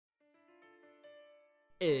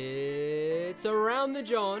It's Around the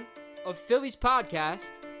John, a Phillies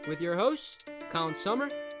podcast with your hosts, Colin Summer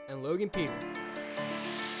and Logan Peter.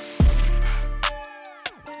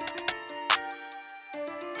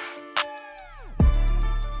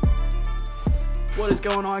 What is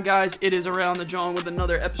going on, guys? It is Around the John with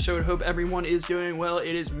another episode. Hope everyone is doing well.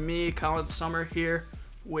 It is me, Colin Summer, here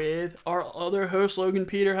with our other host, Logan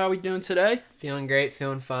Peter. How are we doing today? Feeling great,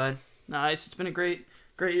 feeling fine. Nice. It's been a great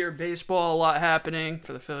year of baseball. A lot happening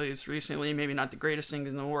for the Phillies recently. Maybe not the greatest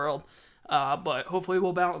things in the world, but hopefully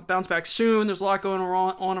we'll bounce back soon. There's a lot going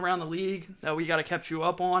on around the league that we got to catch you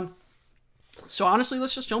up on. So honestly,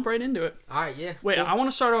 let's just jump right into it. All right, yeah. Wait, cool. I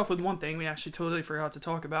want to start off with one thing we actually totally forgot to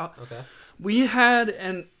talk about. Okay. We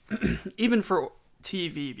had even for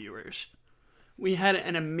TV viewers, we had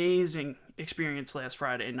an amazing experience last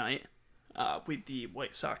Friday night with the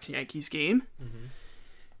White Sox-Yankees game. Mm-hmm.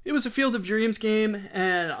 It was a Field of Dreams game,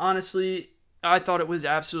 and honestly, I thought it was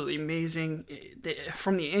absolutely amazing.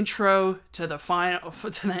 From the intro to the final,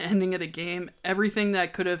 to the ending of the game, everything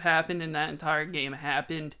that could have happened in that entire game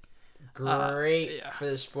happened. Great for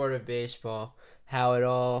the sport of baseball, how it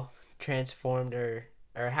all transformed or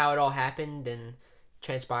how it all happened and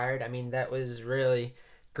transpired. I mean, that was really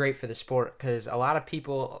great for the sport because a lot of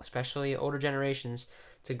people, especially older generations,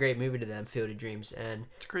 it's a great movie to them, Field of Dreams, and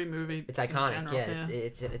It's a great movie. it's iconic. General, yeah,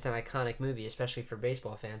 it's an iconic movie, especially for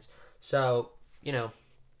baseball fans. So, you know,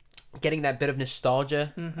 getting that bit of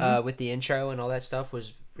nostalgia with the intro and all that stuff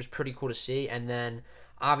was pretty cool to see. And then,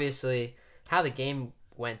 obviously, how the game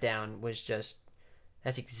went down was just,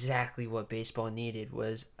 that's exactly what baseball needed,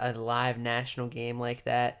 was a live national game like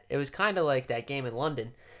that. It was kind of like that game in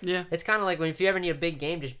London. Yeah. It's kind of like if you ever need a big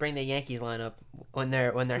game, just bring the Yankees lineup when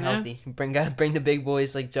they're healthy. Bring the big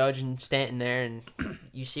boys like Judge and Stanton there, and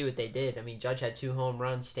you see what they did. I mean, Judge had 2 home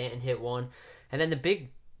runs, Stanton hit 1, and then the big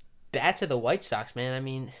bats of the White Sox, man. I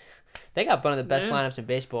mean, they got one of the best lineups in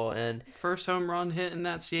baseball. And first home run hit in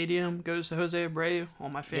that stadium goes to Jose Abreu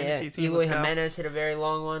on my fantasy team. Eloy Jimenez hit a very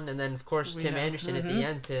long one, and then of course Tim Anderson at the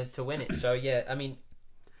end to win it. So yeah, I mean,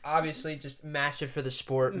 obviously just massive for the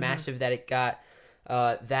sport, massive that it got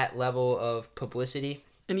that level of publicity.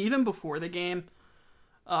 And even before the game,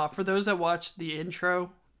 for those that watched the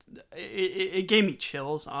intro, it gave me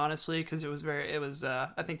chills, honestly, because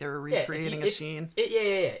I think they were recreating a scene.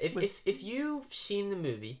 If you've seen the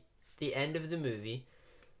movie, the end of the movie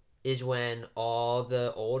is when all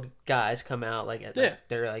the old guys come out,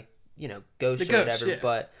 they're like, you know, ghosts or whatever,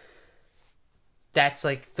 but that's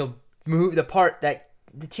like the part that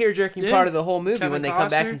the tear-jerking part of the whole movie, Kevin when they Costner. come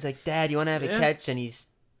back and it's like, Dad, you want to have a catch? And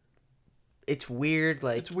it's weird,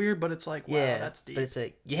 like, it's weird, but it's like, wow, that's deep. But it's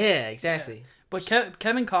like, yeah, exactly. Yeah. But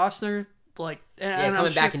Kevin Costner, like, and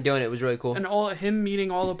coming back and doing it was really cool. And him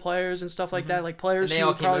meeting all the players and stuff like that, like players, and they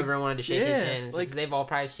all came over and wanted to shake his hand, like, because they've all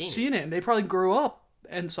probably seen it. And they probably grew up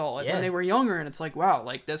and saw it when they were younger, and it's like, wow,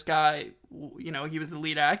 like, this guy, you know, he was the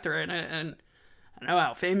lead actor in it, and I know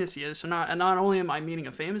how famous he is. So not only am I meeting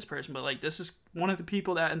a famous person, but like, this is one of the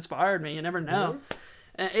people that inspired me. You never know.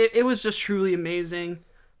 And it was just truly amazing.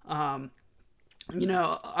 You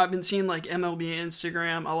know, I've been seeing like MLB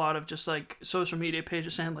Instagram, a lot of just like social media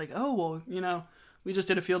pages saying like, oh, well, you know, we just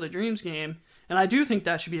did a Field of Dreams game. And I do think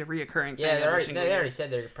that should be a reoccurring thing. Yeah, they already said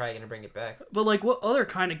they're probably going to bring it back. But like, what other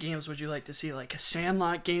kind of games would you like to see? Like a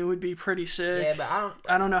Sandlot game would be pretty sick. Yeah,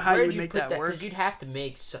 but I don't know how you would make that work. Because you'd have to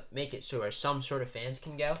make it so where some sort of fans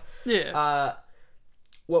can go. Yeah.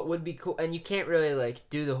 What would be cool, and you can't really like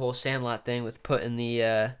do the whole Sandlot thing with putting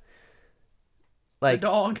the the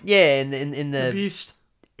dog. Yeah, in the beast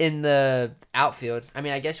in the outfield. I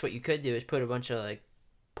mean, I guess what you could do is put a bunch of like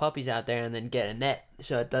puppies out there and then get a net,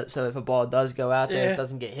 so if a ball does go out there, it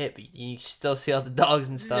doesn't get hit, but you still see all the dogs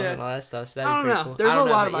and stuff and all that stuff. So that'd be pretty cool. There's a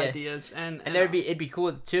lot of ideas, and it'd be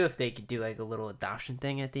cool too if they could do like a little adoption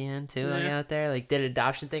thing at the end too, like out there, like did an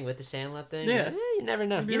adoption thing with the Sandlot thing. Yeah, you never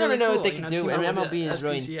know. You never know what they can do. And MLB is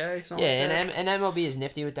really and MLB is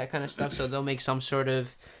nifty with that kind of stuff, so they'll make some sort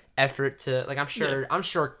of effort to, like, I'm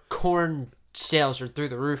sure corn sales are through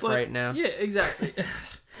the roof right now. Yeah, exactly.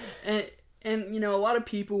 And, you know, a lot of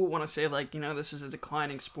people want to say, like, you know, this is a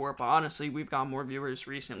declining sport, but honestly, we've got more viewers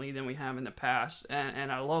recently than we have in the past,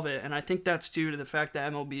 and I love it. And I think that's due to the fact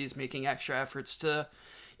that MLB is making extra efforts to,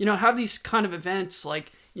 you know, have these kind of events,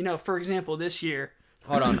 like, you know, for example, this year.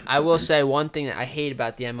 Hold on. I will say one thing that I hate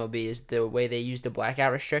about the MLB is the way they use the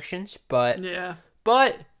blackout restrictions, but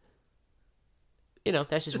you know,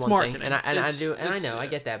 that's just it's one marketing. Thing, I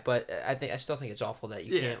get that, but I still think it's awful that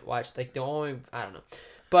you can't watch, like, the only, I don't know.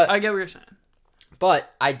 But I get what you're saying. But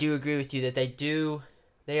I do agree with you that they do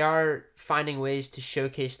They are finding ways to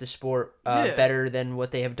showcase the sport better than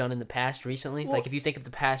what they have done in the past recently. Well, like, if you think of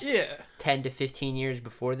the past 10 to 15 years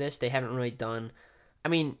before this, they haven't really done... I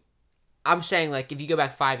mean, I'm saying, like, if you go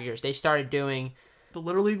back 5 years, they started doing... The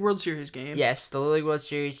Little League World Series game. Yes, the Little League World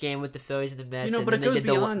Series game with the Phillies and the Mets. But it goes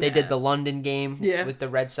beyond that. They did the London game with the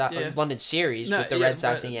Red Sox... London series with the Red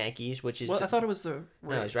Sox and Yankees, which is... Well, I thought it was the...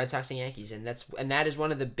 No, it was Red Sox and Yankees, and that is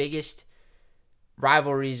one of the biggest...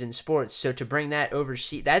 rivalries in sports. So to bring that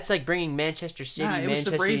overseas, that's like bringing Manchester City. It was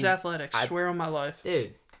the Braves Athletics. I swear on my life,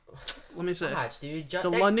 dude. Let me say, gosh, dude.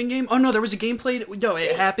 London game. Oh no, there was a game played. No,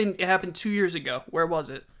 it happened. It happened 2 years ago. Where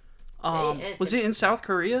was it? Was it in South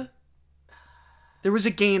Korea? There was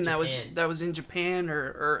a game that was in Japan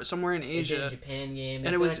or somewhere in Asia. Japan game,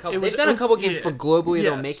 and they've done a couple games for globally.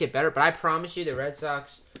 They'll make it better, but I promise you, the Red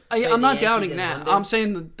Sox. I'm not doubting that. London. I'm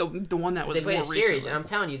saying the one that was they played more a series, recently. and I'm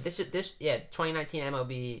telling you, this 2019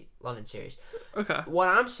 MLB London series. Okay. What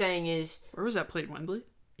I'm saying is, where was that played? Wembley.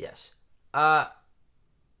 Yes. But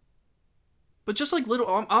just like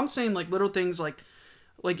little, I'm saying like little things like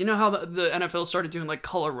you know how the NFL started doing like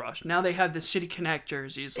Color Rush. Now they have the City Connect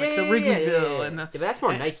jerseys, like the Wrigleyville and the. Yeah, but that's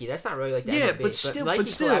more Nike. That's not really like the MLB. But still, Nike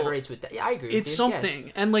collaborates with that. Yeah, I agree. It's something,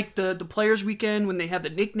 yes. And like the Players Weekend when they have the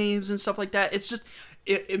nicknames and stuff like that. It's just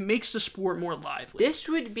it makes the sport more lively. This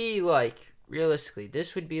would be like realistically.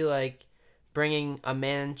 This would be like bringing a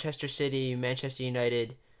Manchester City, Manchester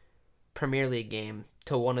United Premier League game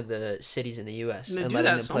to one of the cities in the U.S. And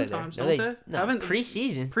letting them play there. Don't they? No,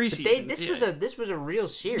 preseason. Preseason. This was a real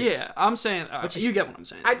series. Yeah, I'm saying. You get what I'm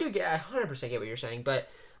saying. I do get. I 100% get what you're saying, but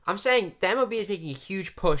I'm saying the MLB is making a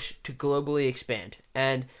huge push to globally expand,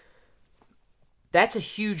 and that's a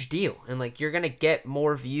huge deal. And like, you're gonna get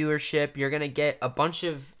more viewership. You're gonna get a bunch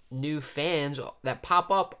of new fans that pop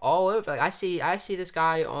up all over. Like, I see this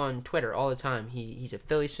guy on Twitter all the time. He's a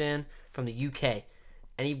Phillies fan from the UK,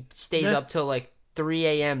 and he stays up till like 3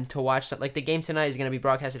 a.m. to watch something. Like, the game tonight is going to be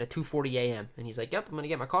broadcasted at 2:40 a.m. And he's like, yep, I'm going to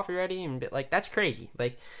get my coffee ready. And like, that's crazy.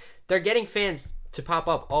 Like, they're getting fans to pop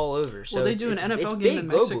up all over. So they do an NFL game in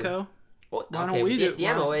Mexico. Well, why don't we do it? The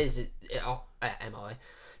MLA is... MLA.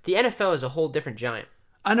 The NFL is a whole different giant.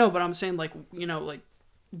 I know, but I'm saying, like, you know, like,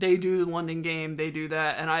 they do the London game, they do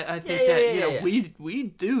that. And I think that we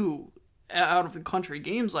do out of the country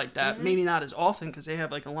games like that, maybe not as often because they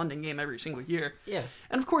have like a London game every single year. Yeah.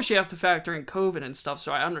 And of course you have to factor in COVID and stuff,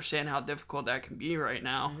 so I understand how difficult that can be right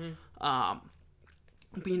now.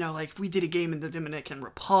 But you know, like if we did a game in the Dominican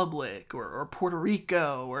Republic or Puerto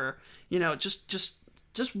Rico or, you know, just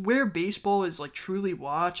where baseball is like truly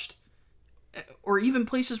watched, or even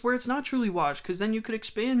places where it's not truly watched, because then you could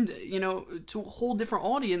expand, you know, to a whole different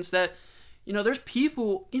audience that, you know, there's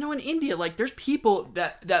people, you know, in India, like, there's people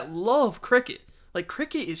that love cricket. Like,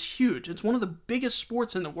 cricket is huge. It's one of the biggest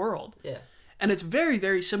sports in the world. Yeah. And it's very,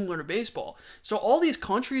 very similar to baseball. So all these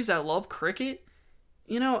countries that love cricket,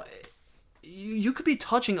 you know, you could be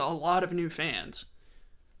touching a lot of new fans.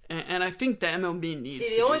 And I think the MLB needs to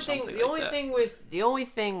do something like that. The only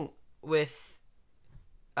thing with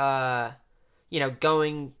you know,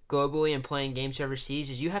 going globally and playing games overseas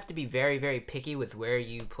is you have to be very, very picky with where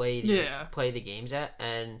you play the games at,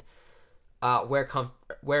 and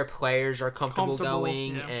where players are comfortable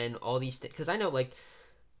going, and all these things. Because I know, like,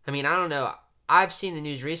 I mean, I don't know. I've seen the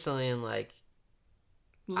news recently, and like,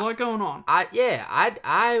 there's a lot going on.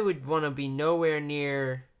 I would want to be nowhere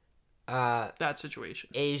near that situation,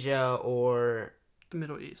 Asia or the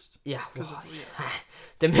Middle East. Yeah,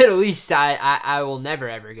 the Middle East I will never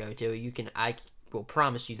ever go to. I will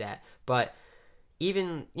promise you that. But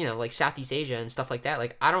even, you know, like Southeast Asia and stuff like that,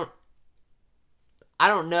 like I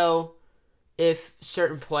don't know if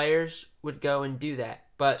certain players would go and do that.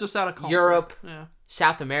 But just out of comfort. Europe,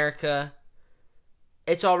 South America,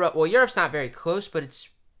 it's all right. Well, Europe's not very close, but it's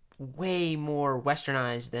way more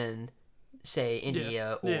westernized than, say,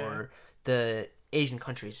 India or the Asian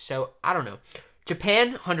countries. So I don't know.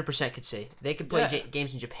 Japan, 100% could see. They could play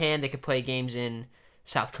games in Japan. They could play games in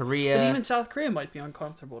South Korea. But even South Korea might be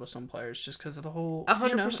uncomfortable to some players just because of the whole... 100%.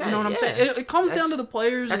 You know what I'm saying? It comes down to the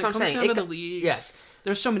players. And it comes down to the league. Yes.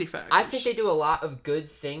 There's so many factors. I think they do a lot of good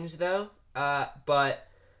things, though. But,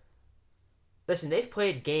 listen, they've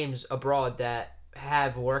played games abroad that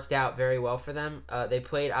have worked out very well for them. They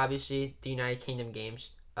played, obviously, the United Kingdom games.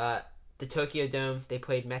 The Tokyo Dome, they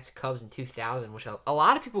played Mets Cubs in 2000, which a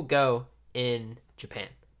lot of people go in Japan.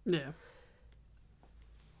 Yeah.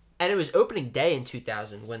 And it was opening day in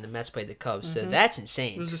 2000 when the Mets played the Cubs, so that's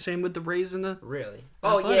insane. It was the same with the Rays and the... Really?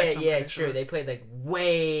 Oh, yeah, true. They played, like,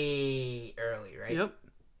 way early, right? Yep.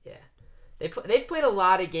 Yeah. They've played a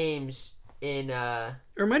lot of games in or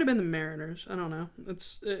it might have been the Mariners. I don't know.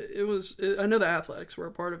 I know the Athletics were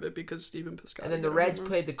a part of it because Stephen Piscotty. And then the Reds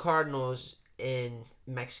played the Cardinals in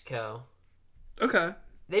Mexico. Okay.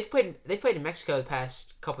 They've played in Mexico the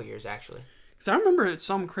past couple years actually. Because I remember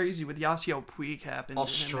something crazy with Yasiel Puig happened.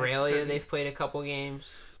 Australia, they've played a couple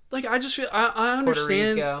games. Like, I just feel, I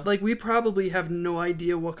understand, like, we probably have no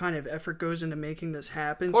idea what kind of effort goes into making this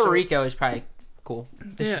happen. Puerto Rico is probably cool.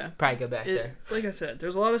 Yeah. Probably go back there. Like I said,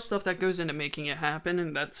 there's a lot of stuff that goes into making it happen,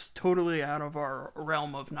 and that's totally out of our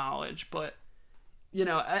realm of knowledge. But, you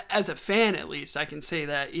know, as a fan, at least, I can say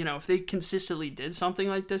that, you know, if they consistently did something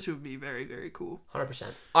like this, it would be very, very cool. 100%.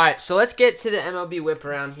 All right, so let's get to the MLB whip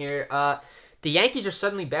around here. The Yankees are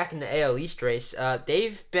suddenly back in the AL East race.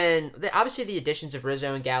 Obviously the additions of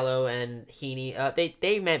Rizzo and Gallo and Heaney,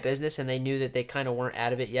 they meant business and they knew that they kind of weren't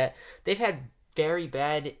out of it yet. They've had very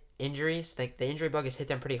bad injuries. Like the injury bug has hit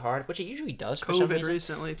them pretty hard, which it usually does for some reason.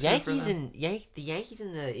 Recently, the Yankees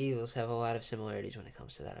and the Eagles have a lot of similarities when it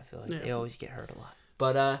comes to that. I feel like they always get hurt a lot.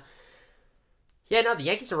 But the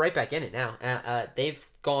Yankees are right back in it now. They've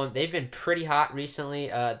been pretty hot recently.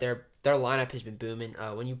 Their lineup has been booming.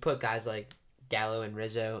 When you put guys like Gallo and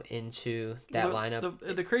Rizzo into that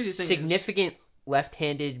lineup. The crazy thing significant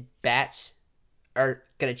left-handed bats are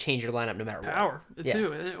going to change your lineup no matter what. Power,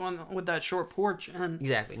 too, with that short porch.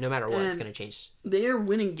 Exactly. No matter what, it's going to change. They are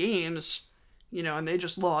winning games, you know, and they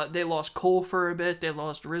just lost Cole for a bit. They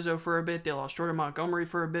lost Rizzo for a bit. They lost Jordan Montgomery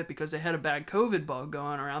for a bit because they had a bad COVID bug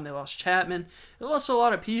going around. They lost Chapman. They lost a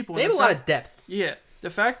lot of people. They have a lot of depth. Yeah. The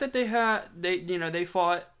fact that they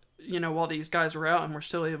fought, you know, while these guys were out and were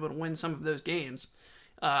still able to win some of those games,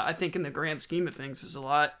 I think in the grand scheme of things is a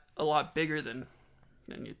lot bigger than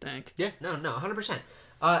you'd think. Yeah, no, 100%.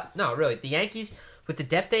 No, really, the Yankees, with the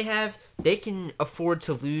depth they have, they can afford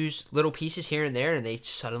to lose little pieces here and there, and they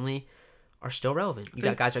suddenly are still relevant. You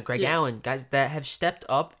got guys like Greg Allen, guys that have stepped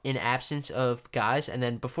up in absence of guys, and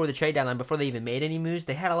then before the trade deadline, before they even made any moves,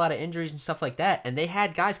 they had a lot of injuries and stuff like that, and they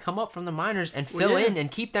had guys come up from the minors and fill in and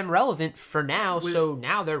keep them relevant for now, so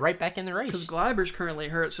now they're right back in the race. Because Gleiber's currently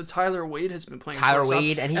hurt, so Tyler Wade has been playing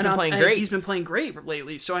and he's been playing great. He's been playing great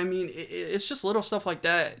lately, so I mean, it's just little stuff like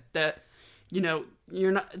that, you know,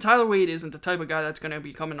 Tyler Wade isn't the type of guy that's going to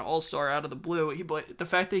become an all-star out of the blue. But the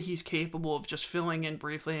fact that he's capable of just filling in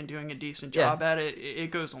briefly and doing a decent job at it, it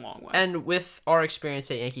goes a long way. And with our experience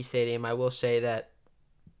at Yankee Stadium, I will say that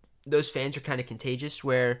those fans are kind of contagious,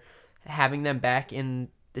 where having them back in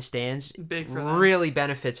the stands really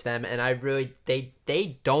benefits them. And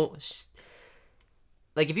they don't,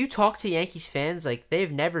 like, if you talk to Yankees fans, like,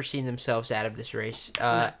 they've never seen themselves out of this race,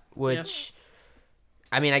 which...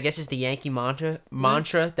 I mean, I guess it's the Yankee mantra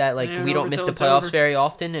that, like, we don't miss the playoffs very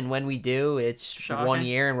often, and when we do, it's shocking. 1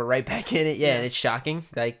 year and we're right back in it. Yeah, and it's shocking.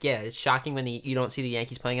 Like, it's shocking when you don't see the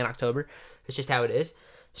Yankees playing in October. It's just how it is.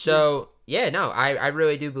 So, I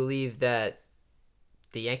really do believe that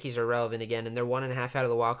the Yankees are relevant again, and they're 1.5 out of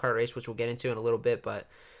the wild card race, which we'll get into in a little bit, but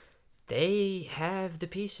they have the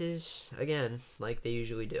pieces again, like they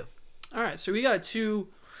usually do. All right, so we got two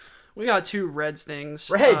Reds things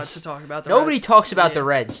to talk about. Nobody talks about the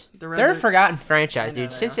Reds. They're a forgotten franchise,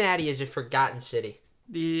 dude. Cincinnati is a forgotten city.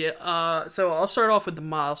 So I'll start off with the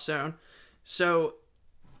milestone. So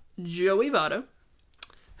Joey Votto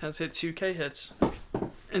has hit 2K hits,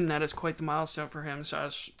 and that is quite the milestone for him. So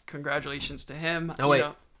congratulations to him. Oh, wait.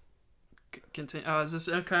 Continue. Oh, is this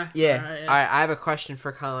okay? Yeah. All right, I have a question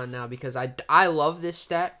for Colin now, because I love this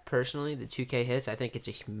stat personally, the 2K hits. I think it's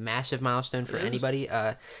a massive milestone for anybody.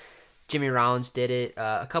 Jimmy Rollins did it.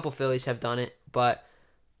 A couple Phillies have done it, but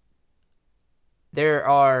there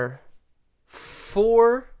are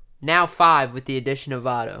 4, now 5 with the addition of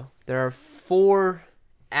Votto. There are 4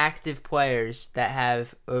 active players that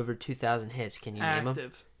have over 2,000 hits. Can you name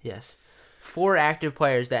them? Yes. 4 active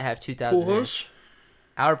players that have 2,000 hits.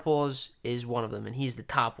 Albert Pujols is one of them, and he's the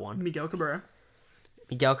top one. Miguel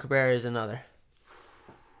Cabrera is another.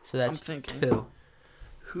 So that's 2.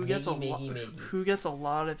 Who gets a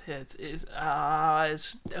lot of hits is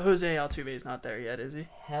Jose Altuve. Is not there yet, is he?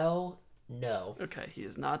 Hell no. Okay, he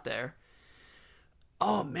is not there.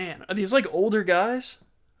 Oh man, are these like older guys?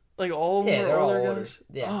 Like all of them are older guys?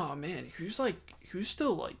 Yeah. Oh man, who's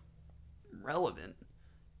still like relevant?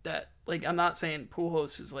 That, like, I'm not saying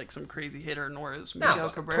Pujols is like some crazy hitter, nor is Miguel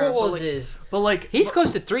Cabrera. Pujols is, but like he's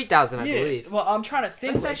close to 3,000, I believe. Well, I'm trying to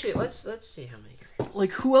think. Let's see how many.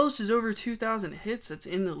 Like, who else is over 2,000 hits that's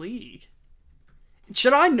in the league?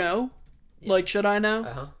 Should I know? Yeah. Like, should I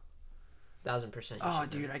know? 1,000%. Oh,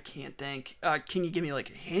 dude, I can't think. Can you give me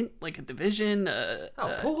like a hint, like a division?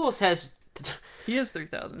 Pujols has. He has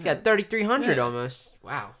 3,000. He's got 3,300 almost.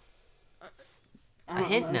 Wow. A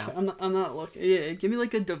hint now. I'm not looking. Yeah, give me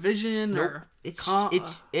like a division or.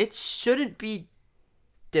 It shouldn't be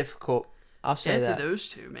difficult. I'll say that. Those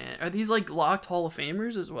two, man. Are these like locked Hall of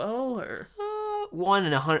Famers as well, or? One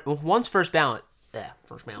in 100. One's first ballot. Yeah,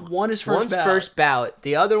 first ballot. One is first ballot. One's first ballot.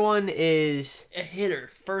 The other one is a hitter.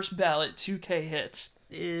 First ballot, 2K hits.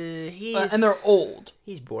 And they're old.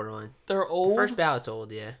 He's borderline. They're old. The first ballot's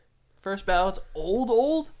old, yeah. First ballot's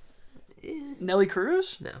old. Nelly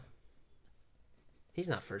Cruz? No. He's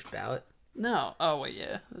not first ballot. No. Oh wait,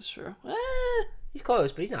 yeah, that's true. He's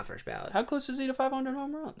close, but he's not first ballot. How close is he to 500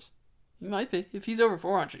 home runs? He might be. If he's over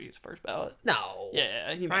 400, he's first ballot. No.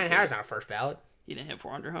 Yeah, Ryan Harris not first ballot. He didn't hit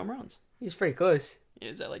 400 home runs. He was pretty close. Yeah,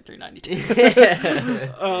 is that like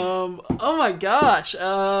 392? Oh my gosh.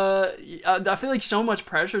 I feel like so much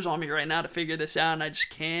pressure's on me right now to figure this out, and I just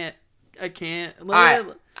can't. I can't. All right,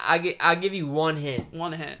 I'll give you one hint.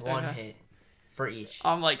 One hint. One hint for each.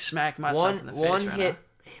 I'm like smacking myself in the face right now.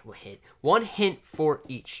 One hint for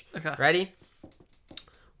each. Okay. Ready?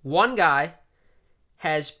 One guy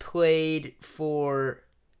has played for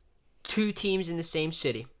 2 teams in the same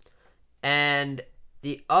city, and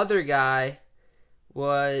the other guy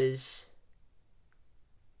was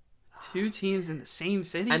 2 teams in the same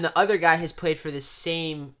city, and the other guy has played for the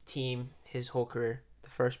same team his whole career. The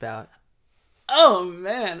first ballot. Oh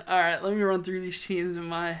man! All right, let me run through these teams in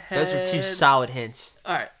my head. Those are 2 solid hints.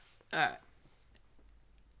 All right.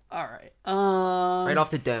 Right off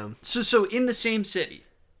the dome. So in the same city.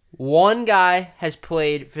 One guy has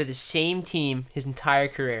played for the same team his entire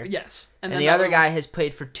career. Yes. And the other guy has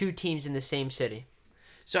played for 2 teams in the same city.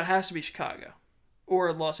 So it has to be Chicago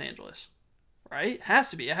or Los Angeles, right? Has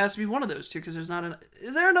to be. It has to be one of those 2 because there's not an.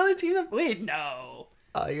 Is there another team that? Wait, no.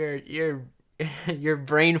 Oh, you're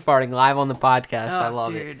brain farting live on the podcast. I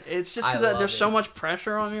love it. Dude, it's just because there's so much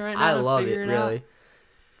pressure on me right now. I love it, really.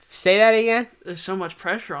 Say that again. There's so much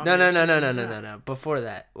pressure on me. No. Before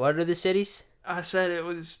that, what are the cities? I said it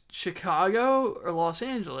was Chicago or Los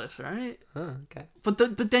Angeles, right? Oh, okay.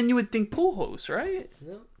 But then you would think Pujols, right?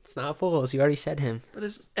 No, it's not Pujols. You already said him. But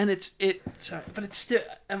it's still.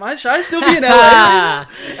 Should I still be in LA?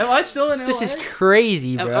 Am I still in LA? This is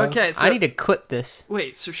crazy, bro. Okay, so, I need to clip this.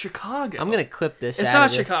 Wait, so Chicago? I'm gonna clip this. It's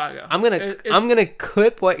not Chicago. I'm gonna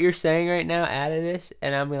clip what you're saying right now out of this,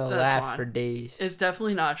 and I'm gonna laugh for days. It's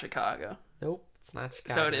definitely not Chicago. Nope. It's not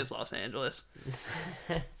Chicago. So it is Los Angeles.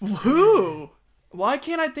 Who? Why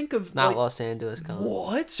can't I think of... It's not Los Angeles, Colin.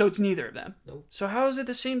 What? So it's neither of them? Nope. So how is it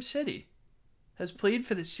the same city? Has played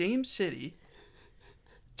for the same city.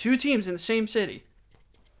 2 teams in the same city.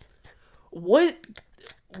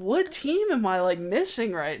 What team am I,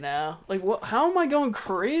 missing right now? How am I going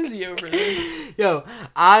crazy over this? Yo,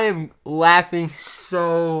 I am laughing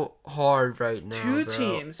so hard right now, 2 bro.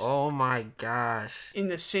 teams. Oh, my gosh. In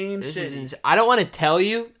the same city. I don't want to tell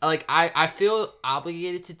you. I feel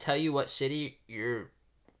obligated to tell you what city you're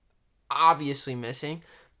obviously missing,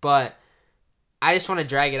 but I just want to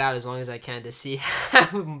drag it out as long as I can to see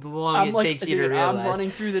how long it takes you to realize. I'm running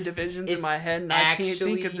through the divisions in my head, and I can't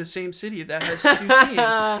think of the same city that has 2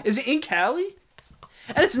 teams. Is it in Cali?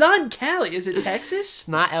 And it's not in Cali. Is it Texas? It's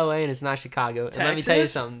not LA and it's not Chicago. Texas? And let me tell you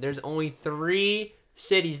something. There's only 3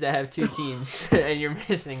 cities that have 2 teams, and you're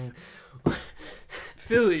missing...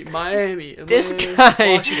 Philly, Miami, Atlanta, this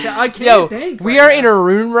guy. Washington. I can't think. We are in a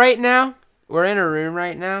room right now. We're in a room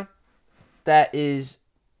right now that used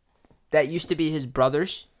to be his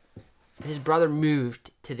brother's. His brother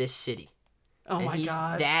moved to this city. Oh my He's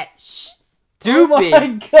god. that stupid. Oh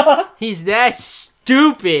my god. He's that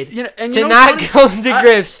stupid to not come to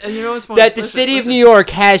grips and you know what's funny? That the city of New York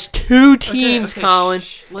has 2 teams, Colin,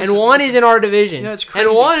 and one is in our division. It's crazy.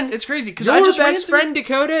 And one, it's crazy because your best friend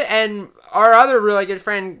Dakota and our other really good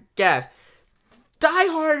friend Gav, die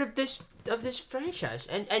hard of this franchise,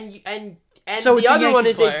 and so the other one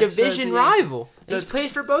is player. a division rival. So he's played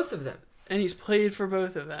for both of them. And he's played for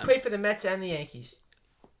both of them. He's played for the Mets and the Yankees.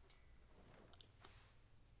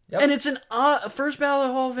 Yep. And it's a first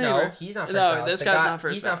ballot Hall of Famer. No, he's not first ballot. No, this guy's not first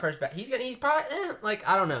ballot. He's not first ballot. He's probably,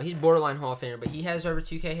 I don't know. He's borderline Hall of Famer, but he has over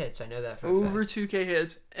 2K hits. I know that for a fact. Over 2K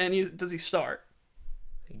hits. And does he start?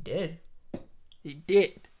 He did. He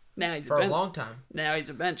did. Now he's for a long time. Now he's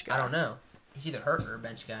a bench guy. I don't know. He's either hurt or a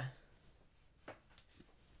bench guy.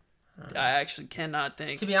 I actually cannot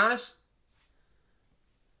think. To be honest,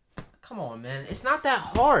 come on, man. It's not that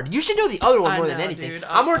hard. You should know the other one more than anything. Dude,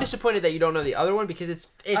 I'm more disappointed that you don't know the other one because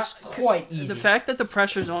it's quite easy. The fact that the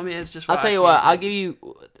pressure's on me is just. I'll tell you what. I'll give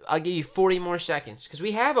you 40 more seconds because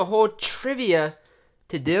we have a whole trivia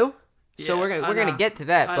to do. So we're gonna get to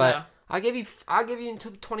that, but I'll give you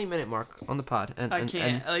until the 20-minute mark on the pod. And, I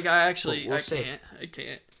can't. I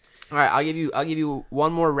can't. All right, I'll give you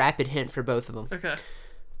one more rapid hint for both of them. Okay.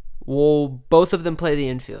 Will both of them play the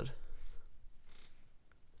infield?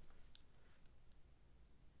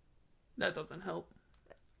 That doesn't help.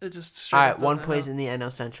 It just all right. One plays in the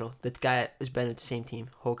NL Central. That guy has been at the same team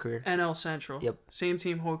whole career. NL Central. Yep. Same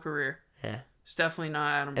team whole career. Yeah. It's definitely not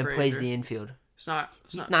Adam Frazier. And plays the infield.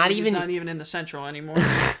 He's not even in the Central anymore.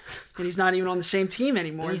 And he's not even on the same team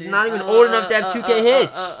anymore. And he's not even old enough to have 2K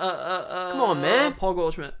hits. Come on, man. Paul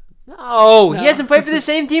Goldschmidt. No, he hasn't played for the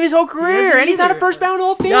same team his whole career, and he's not a first bound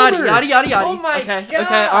Hall of Famer. Yada. Oh my god. Okay,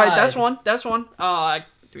 all right, that's one.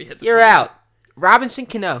 We hit the You're 20. out. Robinson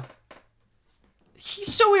Cano.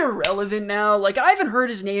 He's so irrelevant now. Like, I haven't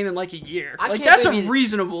heard his name in like a year. I Like, can't that's believe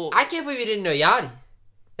reasonable. I can't believe you didn't know Yachty.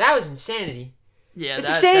 That was insanity. Yeah, it's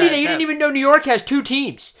insanity that you didn't even know New York has 2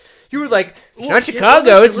 teams. You were like, it's not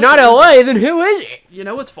Chicago, listen, it's not LA, then who is it? You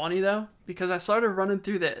know what's funny, though? Because I started running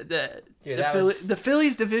through the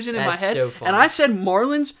Phillies division in my head, so funny. and I said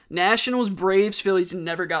Marlins, Nationals, Braves, Phillies, and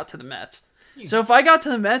never got to the Mets. So if I got to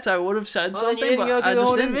the Mets, I would have said something, you didn't but go through the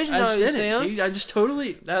whole division, I just didn't. obviously, huh? Dude, I just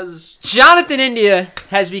totally... That was... Jonathan India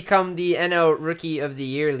has become the NL Rookie of the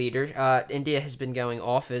Year leader. India has been going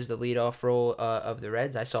off as the leadoff role of the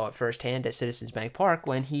Reds. I saw it firsthand at Citizens Bank Park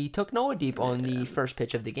when he took Noah Deep on the first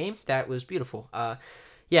pitch of the game. That was beautiful.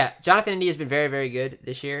 Jonathan India has been very, very good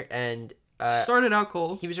this year, and started out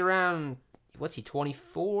cold. He was around,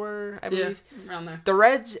 24, I believe? Yeah, around there. The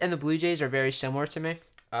Reds and the Blue Jays are very similar to me.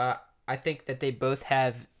 I think that they both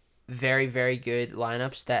have very, very good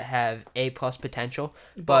lineups that have A+ potential,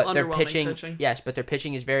 but their pitching, yes, but their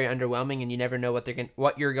pitching is very underwhelming, and you never know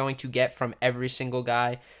what you're going to get from every single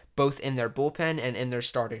guy, both in their bullpen and in their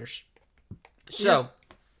starters. So,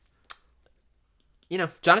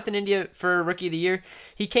 Jonathan India for Rookie of the Year,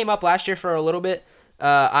 he came up last year for a little bit.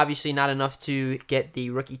 Obviously, not enough to get the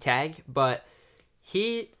rookie tag, but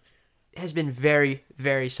he has been very,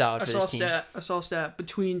 very solid for this team. I saw a stat.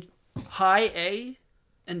 Between high A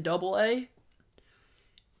and double A,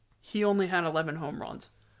 he only had 11 home runs.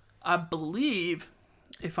 I believe,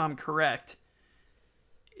 if I'm correct,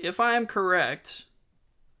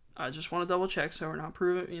 I just want to double check so we're not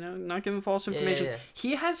not giving false information. Yeah.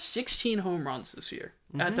 He has 16 home runs this year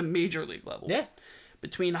at the major league level. Yeah.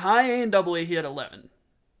 Between high A and double A, he had 11.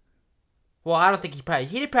 Well, I don't think he probably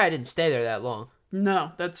didn't stay there that long.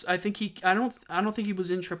 No, I don't think he was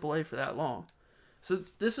in AAA for that long. So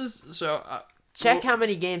this is check how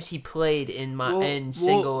many games he played in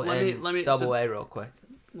single and double A real quick.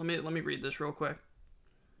 Let me read this real quick.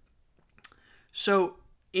 So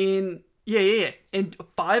in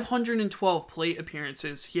 512 plate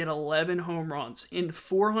appearances, he had 11 home runs. In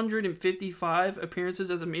 455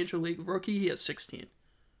 appearances as a major league rookie, he has 16.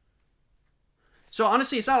 So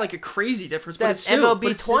honestly, it's not like a crazy difference. That's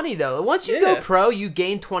MLB 20 though. Once you go pro, you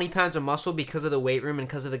gain 20 pounds of muscle because of the weight room and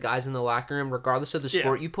because of the guys in the locker room, regardless of the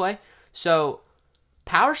sport you play. So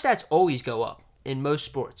power stats always go up in most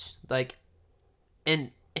sports. Like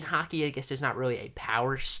in hockey, I guess there's not really a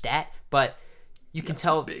power stat, but you can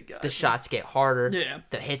tell the shots get harder,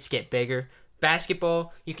 the hits get bigger.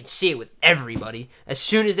 Basketball, you can see it with everybody. As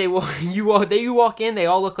soon as they walk in, they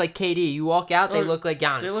all look like KD. You walk out, they look like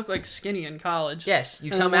Giannis. They look like skinny in college. Yes,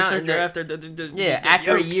 you come out and after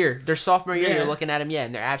after a year, their sophomore year, you're looking at them,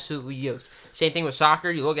 and they're absolutely yoked. Same thing with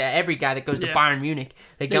soccer. You look at every guy that goes to Bayern Munich.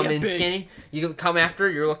 They come in skinny. You come after,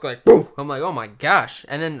 you look like, boo. I'm like, oh my gosh.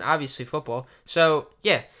 And then obviously football. So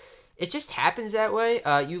yeah. It just happens that way.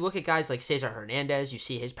 You look at guys like Cesar Hernandez, you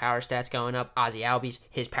see his power stats going up. Ozzy Albies,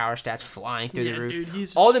 his power stats flying through the roof. Dude,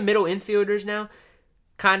 all the middle infielders now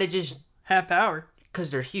kind of just have power. Because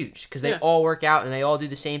they're huge. Because they all work out and they all do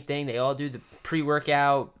the same thing. They all do the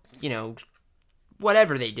pre-workout,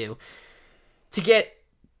 whatever they do to get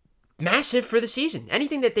massive for the season.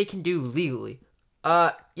 Anything that they can do legally.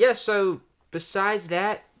 So besides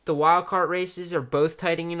that, the wild card races are both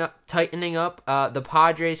tightening up. The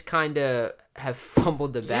Padres kind of have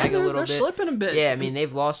fumbled the bag a little bit. They're slipping a bit. Yeah, I mean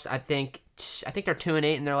they've lost. I think they're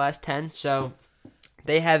 2-8 in their last 10. So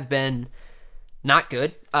they have been not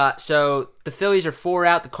good. So the Phillies are 4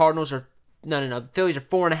 out. The Cardinals are the Phillies are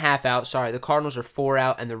 4.5 out. Sorry, the Cardinals are 4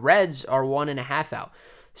 out, and the Reds are 1.5 out.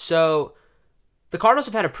 So the Cardinals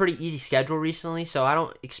have had a pretty easy schedule recently, so I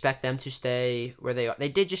don't expect them to stay where they are. They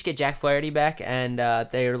did just get Jack Flaherty back, and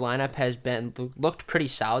their lineup has looked pretty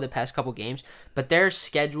solid the past couple games. But their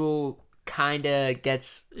schedule kind of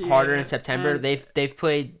gets harder in September. They've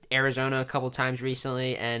played Arizona a couple times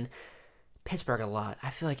recently, and Pittsburgh a lot. I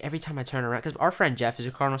feel like every time I turn around, because our friend Jeff is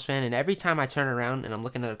a Cardinals fan, and every time I turn around and I'm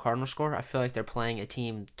looking at a Cardinals score, I feel like they're playing a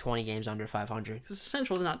team 20 games under 500. Because the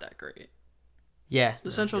Central's not that great. Yeah.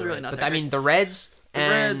 The Central's really not that great. But, I mean, the Reds,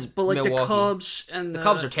 Reds, but like Milwaukee. the Cubs and the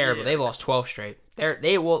Cubs are terrible. They lost 12 straight.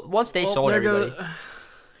 Once they sold everybody.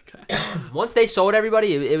 Okay. Once they sold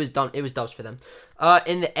everybody, it was done. It was dubs for them.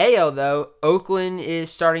 In the AL though, Oakland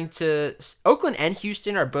and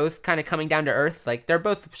Houston are both kind of coming down to earth. Like they're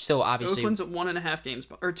both still obviously. Oakland's at 1.5 games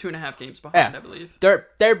or 2.5 games behind, I believe.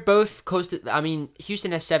 They're both close to. I mean,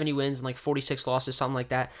 Houston has 70 wins and like 46 losses, something like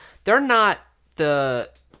that. They're not the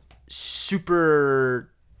super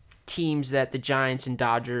teams that the Giants and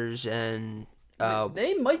Dodgers and.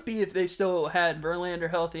 They might be if they still had Verlander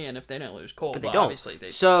healthy and if they didn't lose Cole. But they don't. Obviously they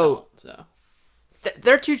don't. So.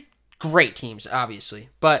 They're two great teams, obviously.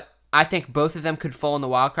 But I think both of them could fall in the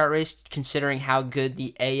wild card race considering how good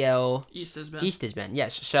the AL East has been.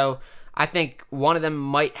 Yes. So I think one of them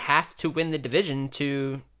might have to win the division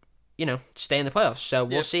to, stay in the playoffs. So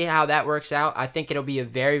we'll see how that works out. I think it'll be a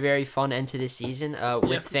very, very fun end to this season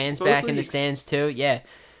with fans back in the stands too. Yeah.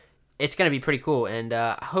 It's going to be pretty cool, and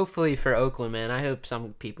hopefully for Oakland, man, I hope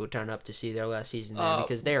some people turn up to see their last season there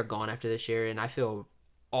because they are gone after this year, and I feel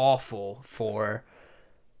awful for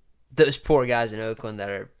those poor guys in Oakland that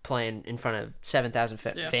are playing in front of 7,000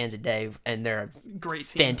 fans a day, and they're a great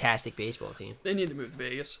team. Fantastic baseball team. They need to move to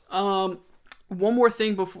Vegas. One more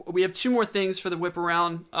thing before we have two more things for the whip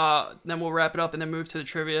around, then we'll wrap it up and then move to the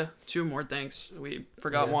trivia. Two more things. We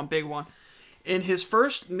forgot one big one. In his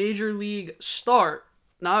first major league start,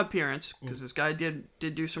 not appearance, because this guy did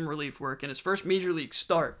do some relief work in his first major league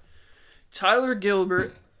start. Tyler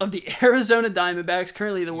Gilbert of the Arizona Diamondbacks,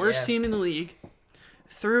 currently the worst team in the league,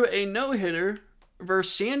 threw a no-hitter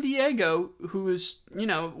versus San Diego, who is,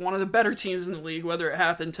 one of the better teams in the league, whether it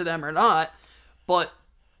happened to them or not. But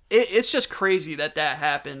it's just crazy that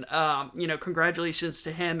happened. Congratulations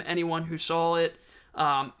to him, anyone who saw it.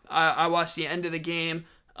 I watched the end of the game.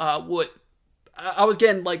 I was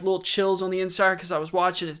getting like little chills on the inside because I was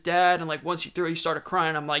watching his dad, and like once he threw, he started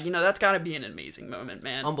crying. I'm like, that's got to be an amazing moment,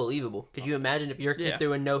 man. Unbelievable. Could you imagine if your kid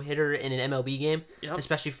threw a no-hitter in an MLB game,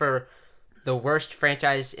 especially for the worst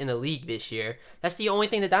franchise in the league this year? That's the only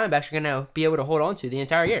thing the Diamondbacks are gonna be able to hold on to the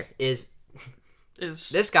entire year is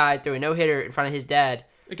this guy threw a no-hitter in front of his dad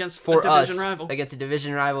against a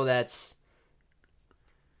division rival that's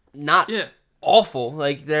not. Awful.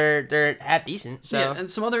 Like they're half decent. So and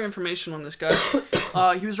some other information on this guy.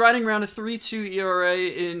 He was riding around a 3.2 ERA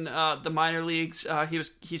in the minor leagues.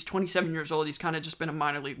 He's 27 years old. He's kind of just been a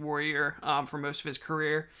minor league warrior for most of his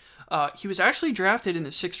career. He was actually drafted in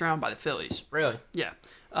the 6th round by the Phillies. Really? Yeah.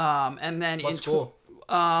 And then what school?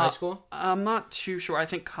 High school? I'm not too sure. I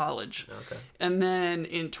think college. Okay. And then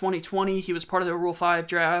in 2020, he was part of the Rule 5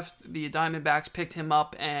 draft. The Diamondbacks picked him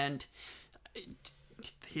up and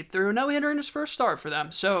he threw a no-hitter in his first start for them.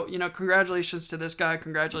 So, congratulations to this guy.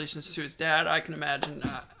 Congratulations to his dad. I can imagine.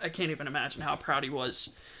 I can't even imagine how proud he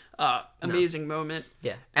was. Amazing moment.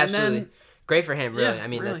 Yeah, absolutely. Then, great for him, really. Yeah, I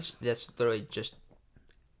mean, really. that's literally just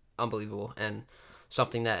unbelievable and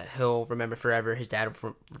something that he'll remember forever. His dad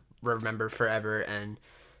will remember forever. And,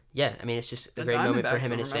 yeah, I mean, it's just a great moment for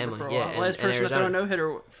him and his family. Yeah, last person to throw a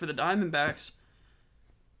no-hitter for the Diamondbacks,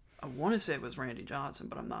 I want to say it was Randy Johnson,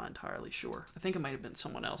 but I'm not entirely sure. I think it might have been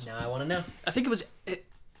someone else. Now I want to know. I think it was. I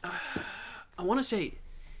want to say.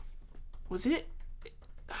 Was it?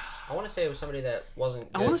 I want to say it was somebody that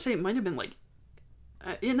wasn't good. I want to say it might have been like.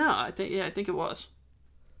 I think it was.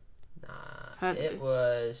 Nah, it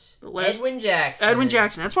was Edwin Jackson. Edwin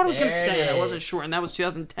Jackson. That's what I was going to say. I wasn't sure, and that was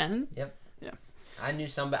 2010. Yep. Yeah. I knew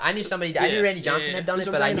somebody. I knew Randy Johnson had done it,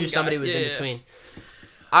 but I knew somebody was in between.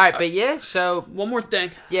 All right, but so one more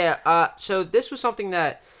thing. Yeah, so this was something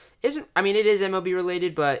that isn't. I mean, it is MLB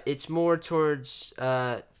related, but it's more towards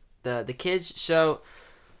the kids. So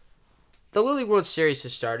the Little League World Series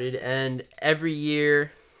has started, and every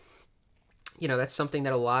year, that's something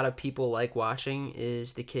that a lot of people like watching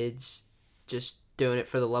is the kids just doing it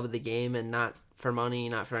for the love of the game and not for money,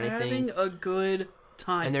 not for anything. Having a good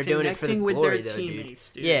time, and they're doing it for the glory, though, dude.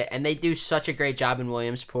 Yeah, and they do such a great job in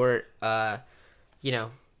Williamsport.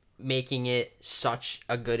 Making it such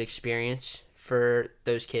a good experience for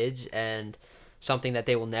those kids and something that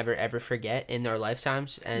they will never ever forget in their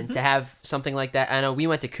lifetimes. And to have something like that, I know we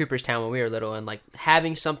went to Cooperstown when we were little, and like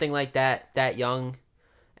having something like that young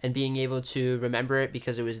and being able to remember it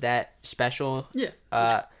because it was that special. Yeah.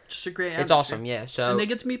 Just a great atmosphere. It's awesome, yeah. So and they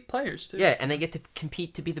get to meet players too. Yeah, and they get to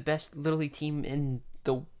compete to be the best Little League team in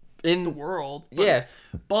the world.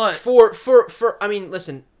 But for I mean,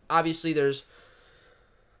 listen, obviously there's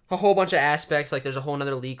a whole bunch of aspects, like there's a whole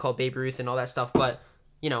another league called Babe Ruth and all that stuff, but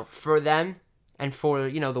for them and for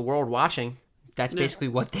the world watching, that's basically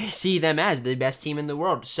what they see them as, the best team in the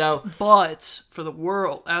world. So, but for the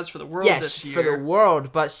world, this year, for the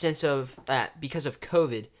world, but because of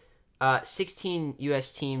COVID, 16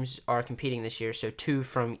 U.S. teams are competing this year. So 2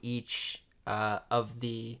 from each of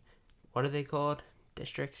the, what are they called?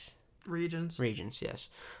 Districts? Regions, yes.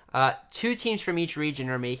 2 teams from each region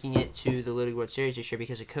are making it to the Little League World Series this year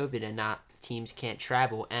because of COVID, and teams can't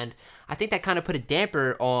travel. And I think that kind of put a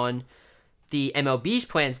damper on the MLB's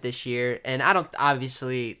plans this year. And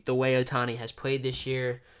obviously, the way Ohtani has played this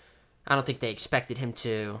year, I don't think they expected him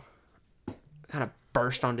to kind of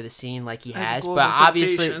burst onto the scene like he has. But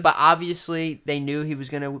obviously, they knew he was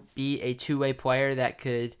going to be a two-way player that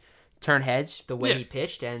could turn heads the way he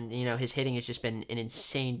pitched, and his hitting has just been an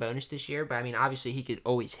insane bonus this year. But I mean, obviously he could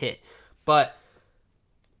always hit. But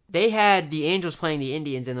they had the Angels playing the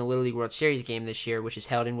Indians in the Little League World Series game this year, which is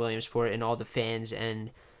held in Williamsport, and all the fans and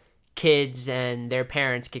kids and their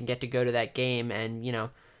parents can get to go to that game and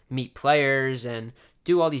meet players and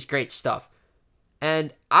do all these great stuff.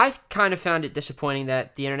 And I kind of found it disappointing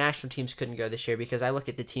that the international teams couldn't go this year, because I look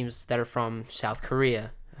at the teams that are from South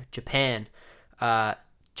Korea, Japan,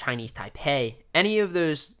 Chinese Taipei, any of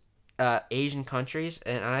those Asian countries,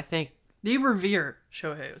 and I think they revere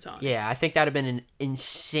Shohei Ohtani. Yeah, I think that would have been an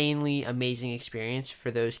insanely amazing experience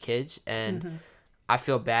for those kids, and I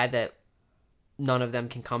feel bad that none of them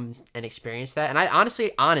can come and experience that. And I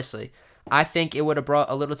honestly, I think it would have brought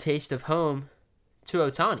a little taste of home to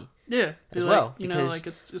Ohtani. Yeah, as well.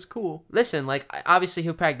 It's cool. Listen, obviously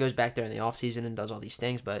he probably goes back there in the off season and does all these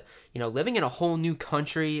things, but living in a whole new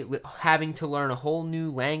country, having to learn a whole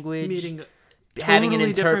new language, meeting having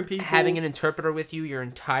different people, having an interpreter with you your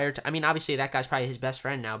entire time. I mean, obviously that guy's probably his best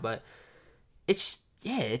friend now, but it's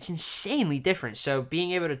insanely different. So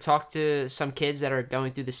being able to talk to some kids that are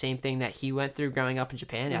going through the same thing that he went through growing up in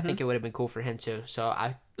Japan, I think it would have been cool for him too. So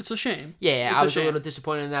it's a shame. Yeah, I was a little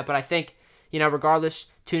disappointed in that, but I think, regardless,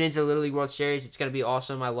 tune into the Little League World Series. It's going to be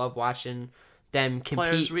awesome. I love watching them compete.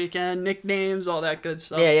 Players Weekend, nicknames, all that good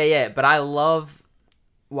stuff. Yeah. But I love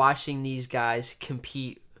watching these guys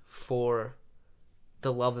compete for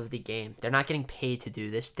the love of the game. They're not getting paid to do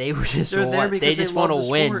this. They just want to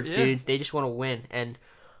win, dude. They just want to win. And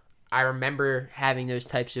I remember having those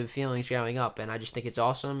types of feelings growing up, and I just think it's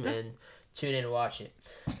awesome. And tune in and watch it.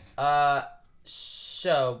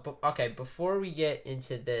 Before we get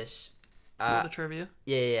into this, the trivia.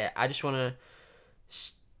 Yeah. I just want to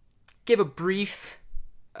give a brief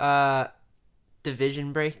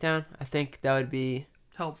division breakdown. I think that would be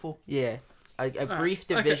helpful. Yeah, a brief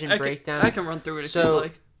division breakdown. I can run through it if you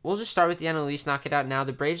like. We'll just start with the NL East, knock it out now.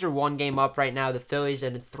 The Braves are 1 game up right now. The Phillies are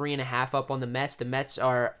 3.5 up on the Mets. The Mets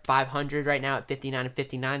are 500 right now at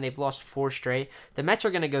 59-59. They've lost 4 straight. The Mets are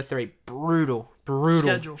going to go through a brutal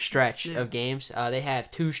stretch of games. They have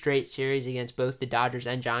 2 straight series against both the Dodgers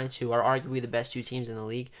and Giants, who are arguably the best 2 teams in the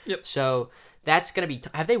league. Yep. So that's going to be...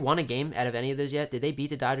 Have they won a game out of any of those yet? Did they beat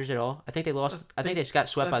the Dodgers at all? I think they lost... I think they just got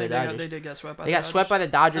swept by the Dodgers. They did get swept by the Dodgers. They got swept by the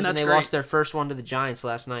Dodgers, and they great. lost their first one to the Giants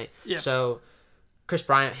last night. Yeah. So Chris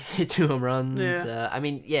Bryant hit 2 home runs.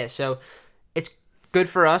 Yeah. So it's good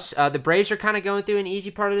for us. The Braves are kind of going through an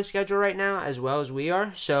easy part of the schedule right now, as well as we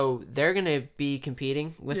are. So they're going to be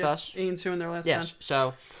competing with us. 8-2 in their last 10.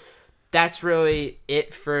 So that's really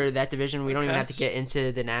it for that division. We don't even have to get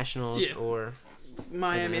into the Nationals or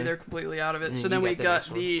Miami. They're completely out of it. So then we got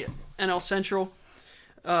the NL Central.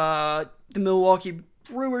 The Milwaukee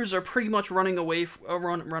Brewers are pretty much running away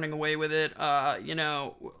with it.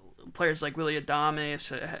 Players like Willy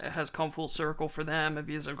Adames has come full circle for them.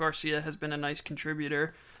 Aviso Garcia has been a nice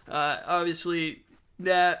contributor. Obviously,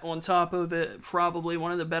 that on top of it, probably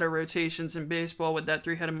one of the better rotations in baseball with that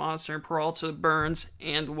 3-headed monster in Peralta, Burns,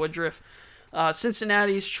 and Woodruff.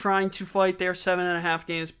 Cincinnati's trying to fight their 7.5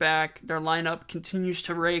 games back. Their lineup continues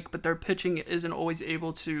to rake, but their pitching isn't always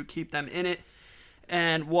able to keep them in it.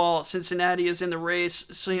 And while Cincinnati is in the race,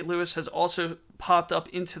 St. Louis has also popped up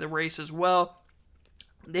into the race as well.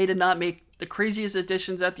 They did not make the craziest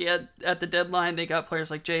additions at the deadline. They got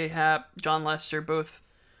players like J. Happ, John Lester, both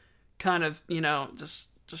kind of, just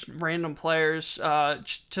random players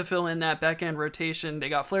to fill in that back-end rotation. They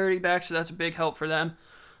got Flaherty back, so that's a big help for them.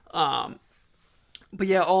 But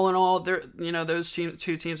yeah, all in all, those 2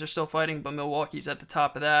 teams are still fighting, but Milwaukee's at the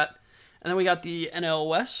top of that. And then we got the NL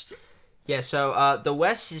West. Yeah, so the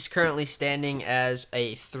West is currently standing as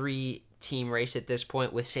a 3-team race at this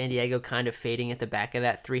point, with San Diego kind of fading at the back of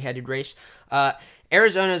that 3-headed race.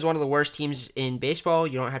 Arizona is one of the worst teams in baseball.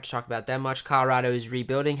 You don't have to talk about that much. Colorado is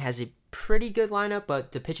rebuilding, has a pretty good lineup,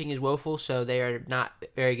 but the pitching is woeful, so they are not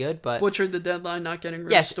very good. But butchered the deadline, not getting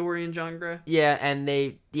rid of Story and John Gray. Yeah, and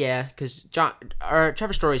because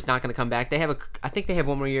Trevor Story is not going to come back. I think they have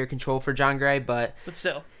one more year of control for John Gray, but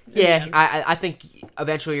still, yeah, I think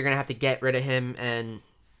eventually you're going to have to get rid of him and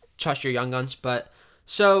trust your young guns. But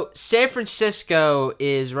so San Francisco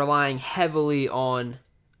is relying heavily on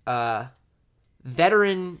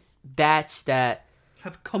veteran bats that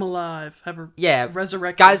have come alive,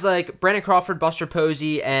 resurrected. Guys like Brandon Crawford, Buster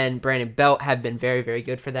Posey, and Brandon Belt have been very, very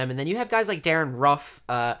good for them. And then you have guys like Darren Ruff.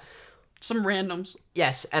 Some randoms.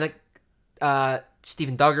 Yes, and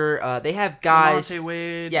Steven Duggar. They have guys. Monte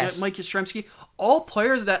Wade, Mike Yastrzemski. All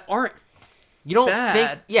players that aren't You don't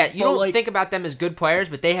bad, think about them as good players,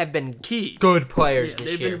 but they have been key good players this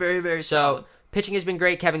year. They've been very, very solid. Pitching has been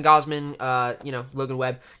great. Kevin Gausman, Logan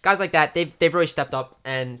Webb, guys like that. They've really stepped up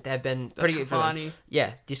and have been pretty good for them.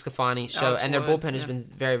 Yeah, DeSclafani. So and their bullpen has been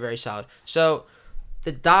very, very solid. So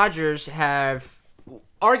the Dodgers have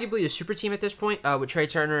arguably a super team at this point with Trey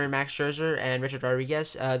Turner and Max Scherzer and Richard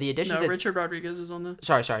Rodriguez. The additions. No, Richard Rodriguez is on the.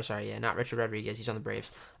 Sorry. Yeah, not Richard Rodriguez. He's on the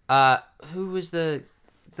Braves. Who was the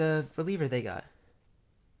reliever they got?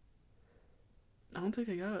 I don't think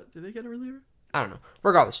they got it. Did they get a reliever? I don't know.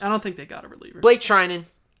 Regardless, I don't think they got a reliever. Blake Trinan,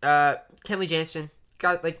 Kenley Jansen,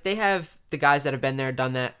 they have the guys that have been there,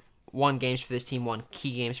 done that, won games for this team, won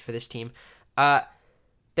key games for this team.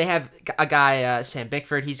 They have a guy, Sam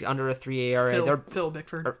Bickford. He's under a 3 ERA. Phil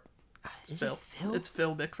Bickford. Phil? It's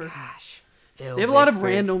Phil Bickford. Gosh, they have a lot of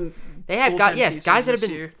random. They have guys that have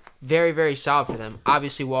been very, very solid for them.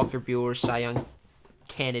 Obviously, Walker Buehler, Cy Young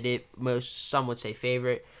candidate, some would say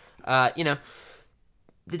favorite.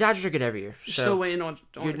 The Dodgers are good every year. So still waiting on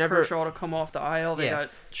Kershaw to come off the IL. They got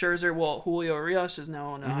Scherzer. Well, Julio Urias is now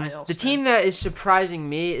on the IL. The team that is surprising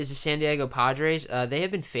me is the San Diego Padres. They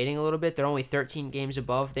have been fading a little bit. They're only 13 games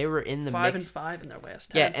above. They were in the mix. 5-5 in their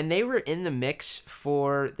last 10. Yeah, and they were in the mix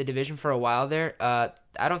for the division for a while there. I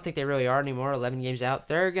don't think they really are anymore. 11 games out.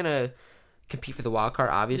 They're gonna compete for the wild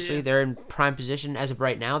card. Obviously, they're in prime position as of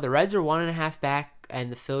right now. The Reds are 1.5 back,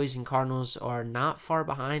 and the Phillies and Cardinals are not far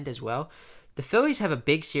behind as well. The Phillies have a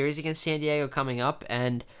big series against San Diego coming up,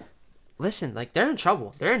 and listen, they're in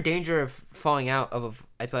trouble. They're in danger of falling out of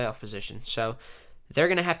a playoff position. So they're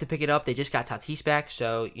going to have to pick it up. They just got Tatis back,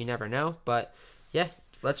 so you never know. But, yeah,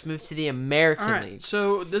 let's move to the American League.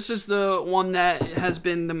 So this is the one that has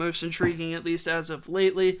been the most intriguing, at least as of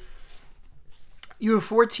lately. You have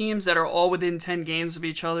 4 teams that are all within 10 games of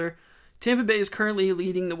each other. Tampa Bay is currently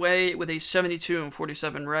leading the way with a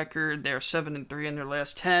 72-47 record. They're 7-3 in their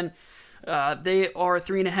last 10. They are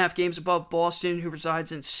 3.5 games above Boston, who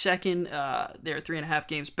resides in second. They're 3.5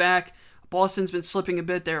 games back. Boston's been slipping a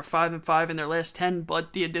bit. They're 5-5 in their last 10,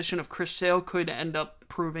 but the addition of Chris Sale could end up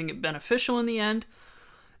proving beneficial in the end.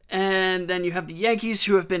 And then you have the Yankees,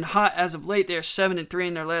 who have been hot as of late. They're 7-3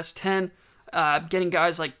 in their last 10. Getting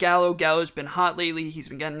guys like Gallo. Gallo's been hot lately. He's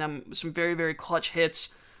been getting them some very, very clutch hits.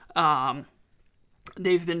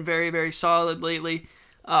 They've been very, very solid lately.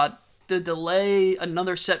 The delay,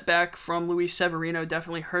 another setback from Luis Severino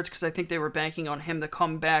definitely hurts because I think they were banking on him to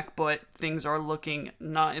come back, but things are looking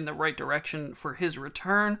not in the right direction for his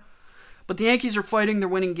return. But the Yankees are fighting, they're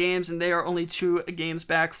winning games, and they are only 2 games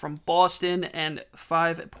back from Boston and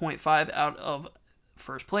 5.5 out of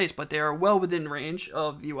first place, but they are well within range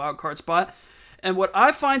of the wild card spot. And what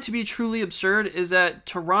I find to be truly absurd is that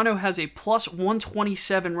Toronto has a plus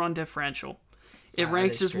 127 run differential. It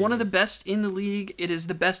ranks as one of the best in the league. It is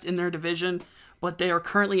the best in their division, but they are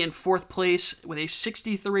currently in 4th place with a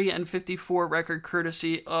 63-54 record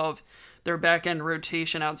courtesy of their back-end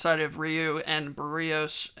rotation outside of Ryu and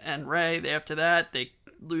Barrios and Ray. After that, they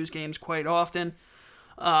lose games quite often.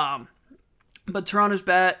 But Toronto's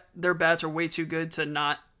their bats are way too good to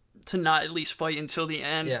not at least fight until the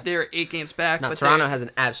end. Yeah. They're 8 games back. Now, Toronto has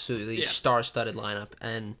an absolutely star-studded lineup,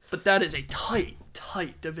 but that is a tight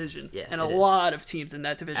division, and a lot of teams in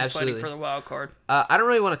that division fighting for the wild card. I don't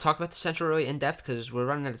really want to talk about the Central really in depth because we're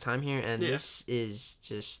running out of time here, and this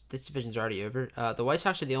division's already over. The White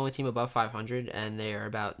Sox are the only team above 500, and they are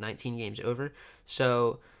about 19 games over.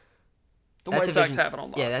 So the White Sox have it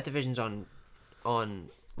on lock. Yeah, that division's on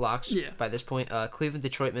locks by this point. Cleveland,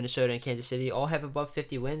 Detroit, Minnesota, and Kansas City all have above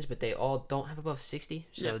 50 wins, but they all don't have above 60.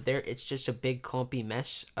 So it's just a big clumpy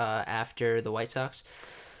mess after the White Sox.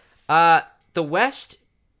 The West,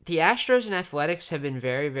 the Astros and Athletics have been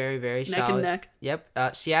very, very, very solid. Neck and neck.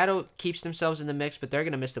 Yep. Seattle keeps themselves in the mix, but they're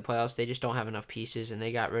going to miss the playoffs. They just don't have enough pieces, and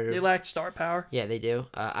they got rid of... They lack star power. Yeah, they do.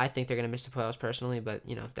 I think they're going to miss the playoffs personally, but,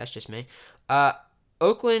 that's just me.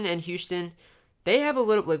 Oakland and Houston, they have a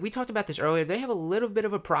little, like we talked about this earlier, they have a little bit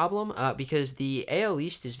of a problem because the AL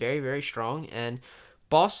East is very, very strong, and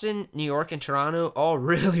Boston, New York, and Toronto all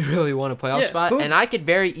really, really want a playoff spot, and I could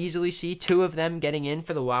very easily see two of them getting in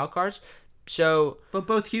for the wild cards. So, but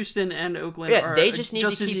both Houston and Oakland are they just need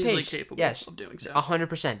just to as keep easily pace. capable of doing so.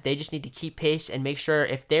 100%. They just need to keep pace and make sure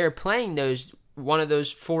if they're playing one of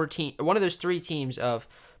those three teams of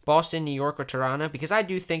Boston, New York, or Toronto, because I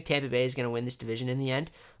do think Tampa Bay is going to win this division in the end.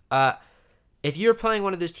 If you're playing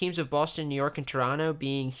one of those teams of Boston, New York, and Toronto,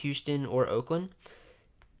 being Houston or Oakland,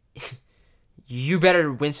 you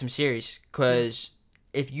better win some series, because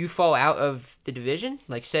if you fall out of the division,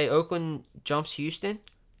 like say Oakland jumps Houston,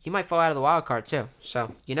 you might fall out of the wild card too.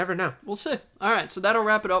 So you never know. We'll see. All right, so that'll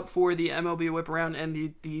wrap it up for the MLB Whip Around and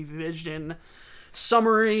the division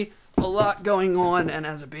summary. A lot going on, and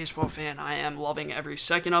as a baseball fan, I am loving every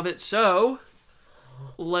second of it. So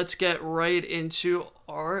let's get right into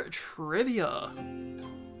our trivia.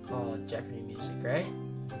 Oh, Jeopardy music, right?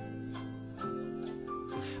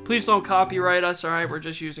 Please don't copyright us, all right? We're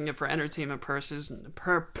just using it for entertainment purposes.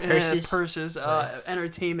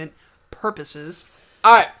 Entertainment purposes.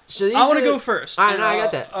 All right, so I want to go first. All right, no, I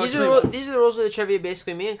got that. These are the rules of the trivia.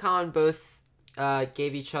 Basically, me and Colin both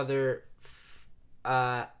gave each other.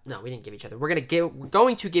 No, we didn't give each other. We're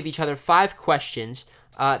going to give each other 5 questions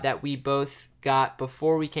that we both got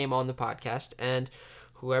before we came on the podcast, and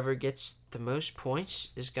whoever gets the most points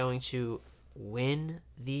is going to win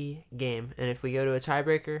the game. And if we go to a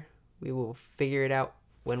tiebreaker, we will figure it out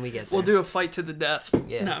when we get there. We'll do a fight to the death.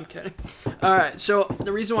 Yeah. No, I'm kidding. All right, so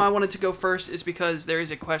the reason why I wanted to go first is because there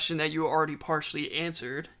is a question that you already partially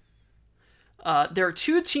answered. There are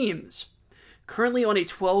 2 teams currently on a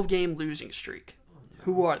 12-game losing streak.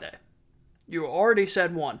 Who are they? You already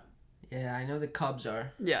said one. Yeah, I know the Cubs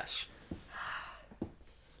are. Yes.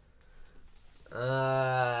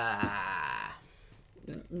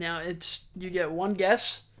 Now you get one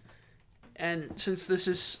guess, and since this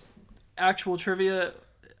is actual trivia,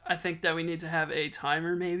 I think that we need to have a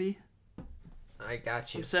timer. Maybe. I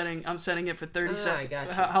got you. I'm setting it for 30 seconds. I got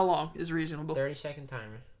you. How long is reasonable? 30-second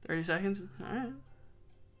timer. 30 seconds. All right.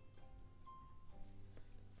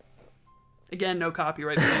 Again, no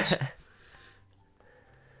copyright, please.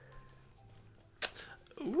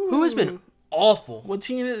 Who has been awful? What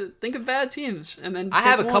team is it? Think of bad teams, and then I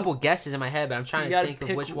have a couple guesses in my head, but I'm trying to think of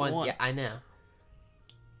which one. one. Yeah, I know.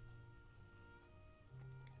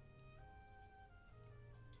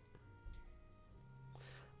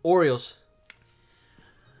 Orioles.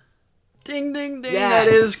 Ding, ding, ding. Yes.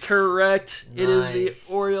 That is correct. Nice. It is the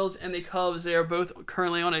Orioles and the Cubs. They are both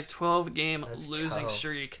currently on a 12-game losing go.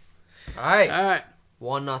 streak. All right. All right.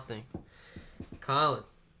 1-0. Colin,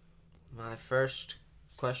 my first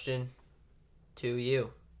question to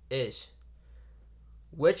you is,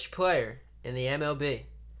 which player in the MLB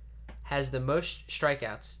has the most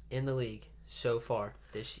strikeouts in the league so far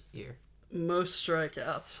this year? Most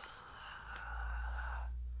strikeouts.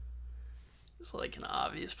 It's like an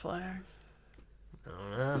obvious player. I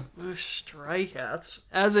don't know. Most strikeouts.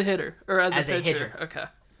 As a hitter. Or as a pitcher. Hitter. Okay.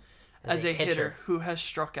 As a hitter who has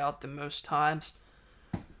struck out the most times.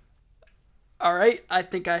 All right. I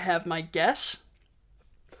think I have my guess.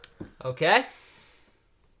 Okay.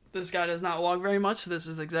 This guy does not walk very much, so this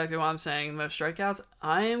is exactly why I'm saying most strikeouts.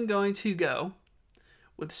 I am going to go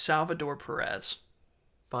with Salvador Perez.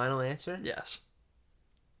 Final answer? Yes.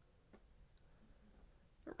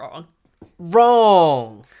 Wrong.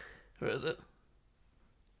 Wrong. Who is it?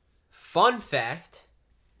 Fun fact.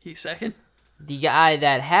 He's second. The guy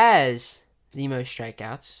that has the most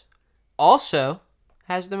strikeouts also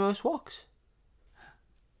has the most walks.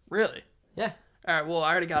 Really? Yeah. All right, well,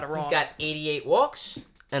 I already got it wrong. He's got 88 walks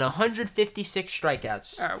and 156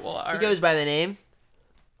 strikeouts. All right, well, He goes by the name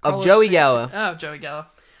of Carlos Joey Sanchez. Gallo. Oh, Joey Gallo.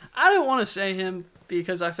 I didn't want to say him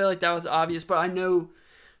because I feel like that was obvious, but I know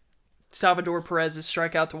Salvador Perez's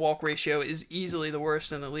strikeout to walk ratio is easily the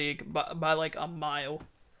worst in the league by like a mile.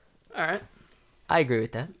 All right. I agree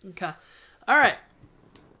with that. Okay. All right.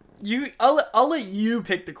 I'll let you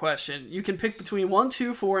pick the question. You can pick between 1,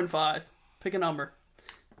 2, 4, and 5. Pick a number.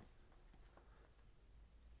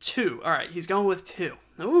 2. All right, he's going with 2.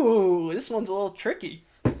 Ooh, this one's a little tricky.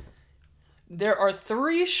 There are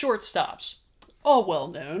 3 shortstops, all well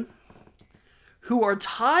known, who are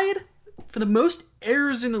tied for the most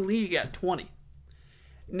errors in the league at 20.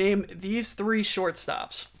 Name these 3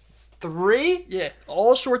 shortstops. 3? Yeah,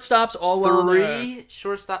 all shortstops, all well known. 3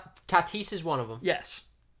 shortstop. Tatis is one of them. Yes.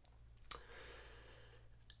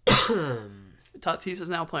 Tatis is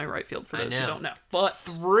now playing right field for those who don't know. But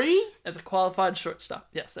 3? As a qualified shortstop,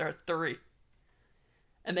 yes, there are 3.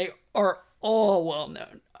 And they are all well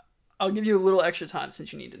known. I'll give you a little extra time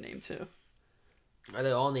since you need to name 2. Are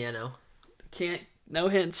they all in the NL? Can't. No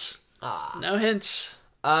hints. No hints.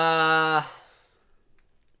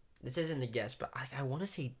 This isn't a guess, but I want to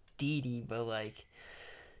say Didi, but like,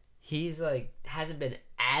 he's like hasn't been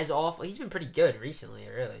as awful. He's been pretty good recently,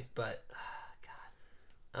 really. But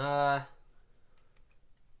God,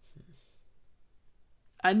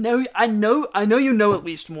 I know you know at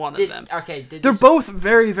least one of them. Okay, they're both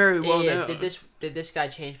very, very well known. Did this guy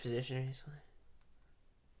change position recently?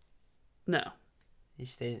 No. He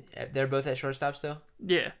stayed. They're both at shortstop still.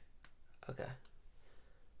 Yeah. Okay.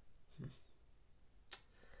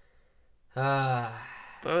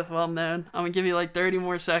 Both well known. I'm gonna give you like 30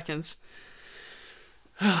 more seconds.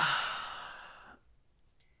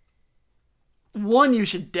 One you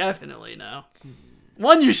should definitely know.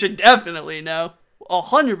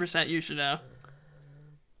 100% you should know.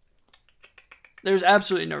 There's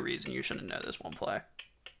absolutely no reason you shouldn't know this one player.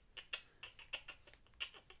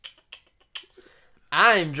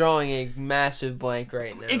 I'm drawing a massive blank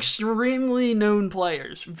right now. Extremely known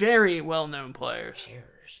players. Very well-known players.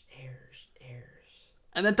 Errors.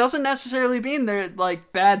 And that doesn't necessarily mean they're,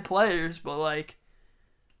 like, bad players, but, like,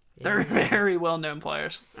 they're very well-known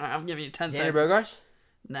players. All right, I'm giving you 10 seconds. Xander Bogaerts?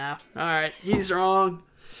 Nah. All right, he's wrong.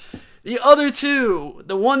 The other 2,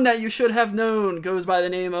 the one that you should have known, goes by the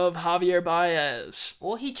name of Javier Baez.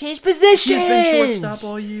 Well, he changed positions. He's been shortstop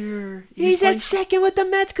all year. He's at second with the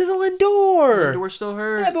Mets because of Lindor. Lindor's still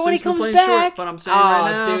hurt. Yeah, but so when he comes back, short, but I'm saying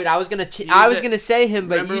right now, dude, I was gonna say him,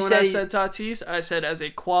 but remember you when said I said Tatis? I said as a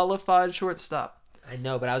qualified shortstop. I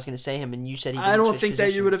know, but I was gonna say him, and you said he. I don't think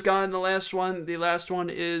that you would have gotten the last one. The last one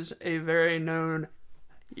is a very known,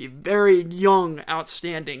 a very young,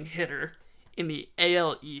 outstanding hitter in the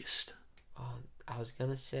AL East. I was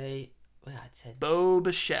gonna say. Well, I said Bo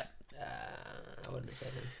Bichette. I wouldn't have said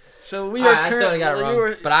him. So we are. I still got it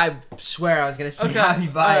wrong, but I swear I was gonna say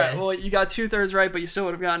Javi Baez. Right, well, you got 2/3 right, but you still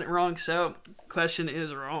would have gotten it wrong. So question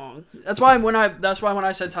is wrong. That's why when I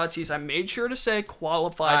said Tatis, I made sure to say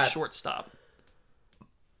qualified shortstop.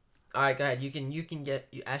 All right, go ahead. You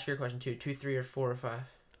ask your question too. 2, 3, or 4 or 5.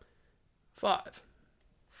 5.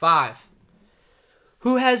 5.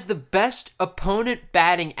 Who has the best opponent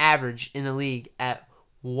batting average in the league at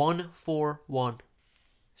 141?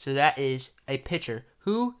 So that is a pitcher.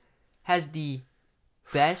 Who has the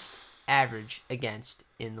best average against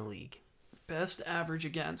in the league? Best average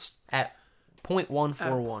against at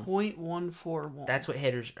 .141. At .141. That's what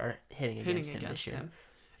hitters are hitting against him this year.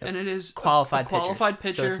 And it is qualified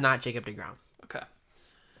pitcher. So it's not Jacob deGrom. Okay.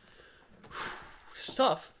 It's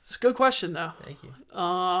tough. It's a good question though. Thank you.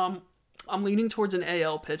 I'm leaning towards an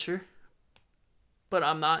AL pitcher, but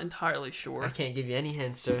I'm not entirely sure. I can't give you any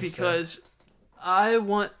hints, sir. Because I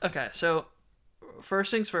want... Okay, so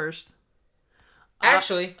first things first.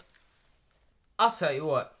 Actually, I'll tell you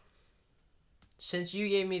what. Since you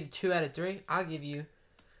gave me the 2 out of 3, I'll give you...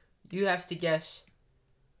 You have to guess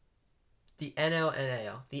the NL and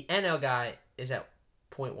AL. The NL guy is at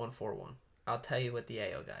 .141. I'll tell you what the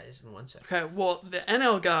AL guy is in 1 second. Okay, well, the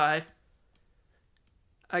NL guy...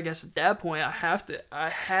 I guess at that point I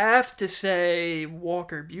have to say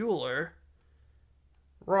Walker Buehler.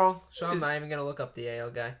 Wrong. So I'm not even gonna look up the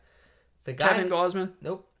AL guy. The guy Kevin Gausman.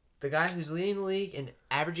 Nope. The guy who's leading the league in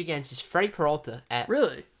average against is Freddie Peralta at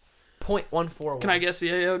really .141. Can I guess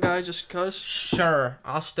the AL guy just cause? Sure.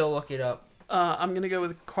 I'll still look it up. I'm gonna go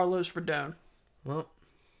with Carlos Rodon. Well,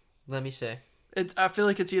 let me see. I feel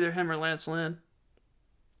like it's either him or Lance Lynn.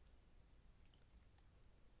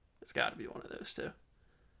 It's got to be one of those two.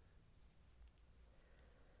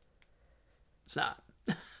 It's not.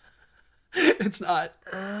 It's not.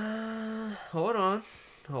 Hold on.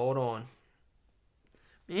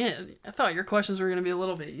 Man, I thought your questions were gonna be a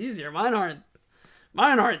little bit easier. Mine aren't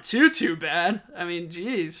too bad. I mean,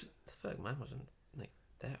 jeez. I feel like mine wasn't like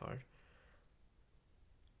that hard.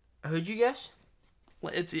 Who'd you guess?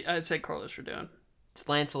 I'd say Carlos Rodon. It's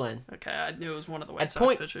Lance Lynn. Okay, I knew it was one of the White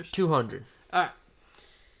Sox pitchers. 200. All right.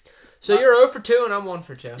 So you're 0 for 2 and I'm 1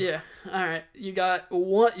 for 2. Yeah. All right. You got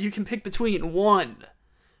one. You can pick between 1,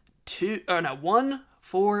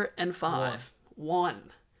 4, and 5.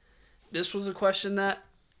 1. This was a question that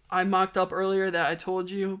I mocked up earlier that I told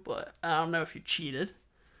you, but I don't know if you cheated.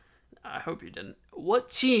 I hope you didn't. What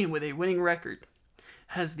team with a winning record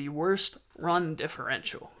has the worst run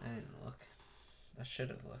differential? I didn't look. I should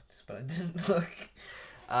have looked, but I didn't look.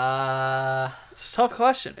 It's a tough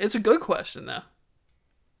question. It's a good question, though.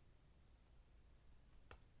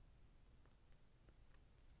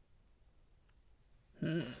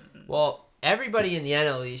 Well, everybody in the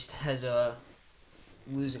NL East has a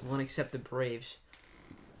losing one except the Braves.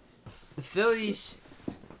 The Phillies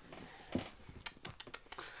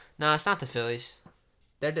No, it's not the Phillies.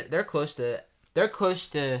 They're close to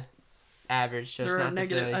average, so it's not the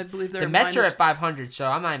Phillies. I believe they're the Mets are at 500, so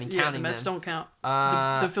I'm not even counting them. The Mets don't count.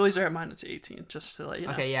 The Phillies are at minus 18, just to let you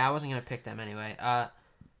know. Okay, yeah, I wasn't gonna pick them anyway.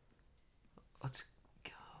 Let's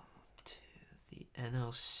go to the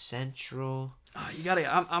NL Central. Oh, you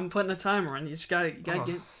gotta. I'm putting a timer on. You just gotta get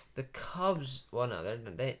the Cubs. Well, no,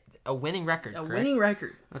 they a winning record. A winning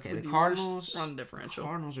record. Okay, the Cardinals run differential.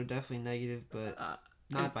 Cardinals are definitely negative, but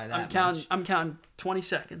not by that I'm counting. I'm counting 20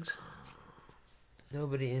 seconds.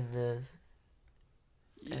 Nobody in the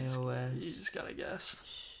AOS. You just gotta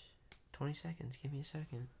guess. 20 seconds. Give me a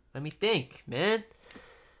second. Let me think, man.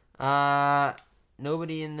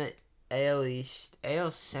 Nobody in the AL East.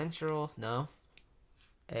 AL Central, no.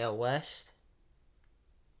 AL West.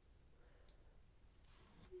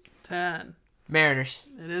 10. Mariners.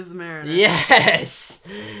 It is the Mariners. Yes.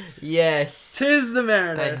 Yes. 'Tis the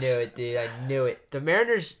Mariners. I knew it, dude. I knew it. The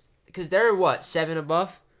Mariners, because they're, 7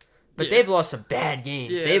 above? But they've lost some bad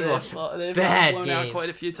games. Yeah, they've lost some bad blown games. out quite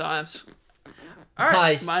a few times. All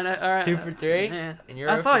right. Nice. All right. 2 for 3. Man. And you're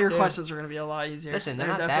I thought your 2. questions were going to be a lot easier. Listen, they're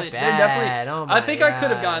not that bad. They're definitely. Oh my I think gosh. I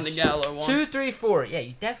could have gotten the Gallo one. 2, 3, 4. Yeah,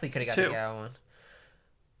 you definitely could have got 2. the Gallo one.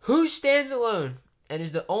 Who stands alone and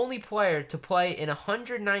is the only player to play in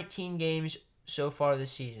 119 games so far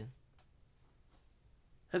this season?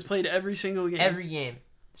 Has played every single game. Every game.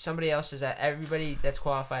 Somebody else is at. Everybody that's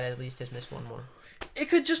qualified at least has missed one more. It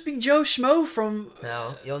could just be Joe Schmo from.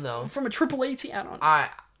 No, you'll know. From a AAA team. I don't know.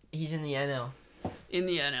 He's in the NL. In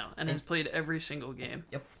the NL and has played every single game.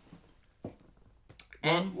 Yep.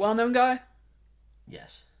 And well-known guy.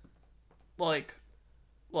 Yes. Like.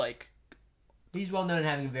 He's well known in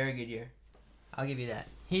having a very good year. I'll give you that.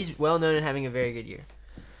 He's well known in having a very good year.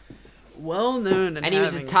 Well known and he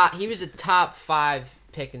was a top 5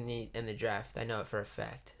 pick in the draft. I know it for a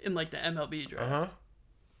fact. In like the MLB draft. Uh-huh.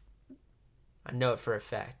 I know it for a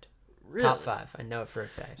fact. Really? Top 5. I know it for a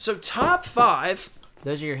fact. So top 5.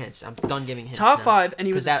 Those are your hints. I'm done giving hints. Top now. 5, and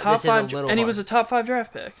he was a top 5, and he was a top 5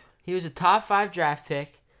 draft pick. He was a top 5 draft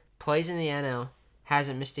pick. Plays in the NL.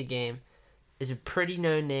 Hasn't missed a game. Is a pretty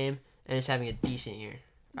known name and is having a decent year.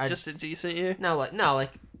 Just a decent year? No,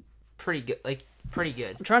 pretty good. Pretty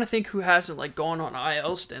good. I'm trying to think who hasn't gone on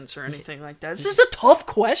IL stints or anything like that. This is a tough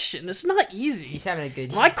question. This is not easy. He's having a good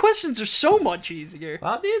year. My questions are so much easier.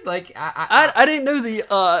 Well, dude, I didn't know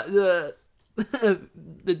the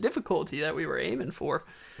the difficulty that we were aiming for.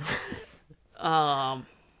 Oh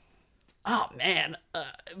man,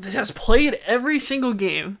 has played every single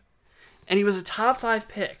game, and he was a top 5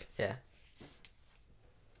 pick. Yeah.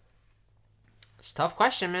 It's a tough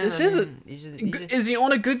question, man. Is he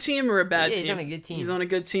on a good team or a bad team? He's on a good team. He's on a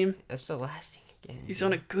good team. That's the last thing again. He's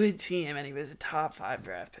on a good team, and he was a top 5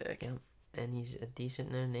 draft pick. Yeah. And he's a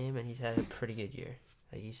decent known name, and he's had a pretty good year.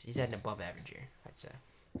 He's had an above average year, I'd say.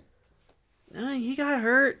 No, he got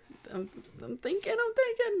hurt. I'm thinking.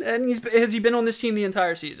 And has he been on this team the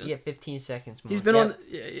entire season? Yeah, 15 seconds more. He's been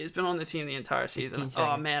on the team the entire season.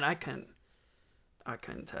 Oh man, I couldn't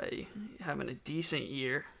tell you. Having a decent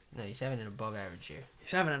year. No, he's having an above average year.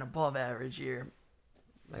 He's having an above average year.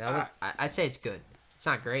 I'd say it's good. It's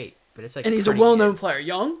not great, but it's and he's a well-known player.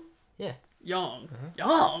 Young? Yeah. Young. Uh-huh.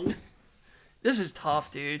 Young? This is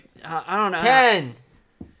tough, dude. I don't know. 10,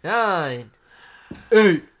 9,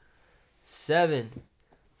 8, 7,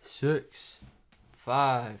 6,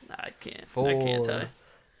 5. I can't. 4, I can't tell you.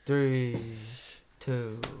 3,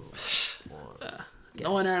 2, 1.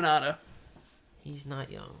 Nolan Arenado. He's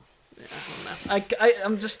not young. Yeah, I don't know.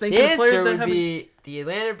 I'm just thinking the of players answer would be the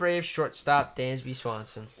Atlanta Braves shortstop Dansby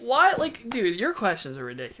Swanson. Why? Dude, your questions are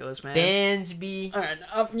ridiculous, man. Dansby. All right,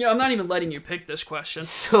 I'm not even letting you pick this question.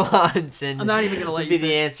 Swanson. I'm not even gonna let you be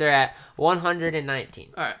the answer at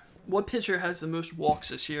 119. All right, what pitcher has the most walks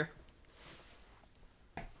this year?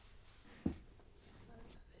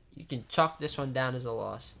 You can chalk this one down as a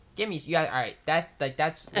loss. Give me, all right.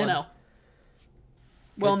 That's one. NL.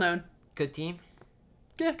 Well known. Good team.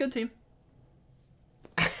 Yeah, good team.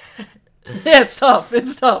 Yeah, it's tough.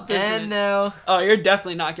 It's tough. NL. Oh, you're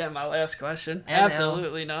definitely not getting my last question. NL.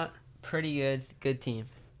 Absolutely not. Pretty good. Good team.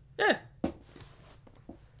 Yeah. NL.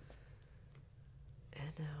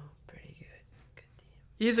 Pretty good. Good team.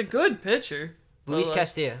 He's a good pitcher. Luis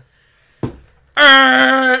Castillo.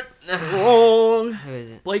 Wrong. Who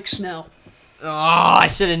is it? Blake Snell. Oh, I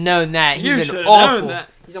should have known that. He's been awful.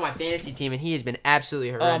 He's on my fantasy team, and he has been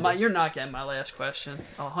absolutely horrendous. You're not getting my last question.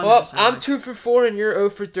 100%. Well, I'm 2 for 4, and you're 0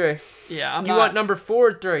 for 3. Yeah, Do you want number 4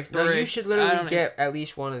 or 3? 3. No, you should literally get at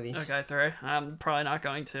least one of these. Okay, 3. I'm probably not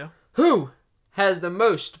going to. Who has the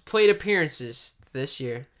most plate appearances this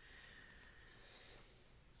year?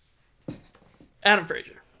 Adam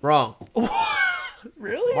Frazier. Wrong.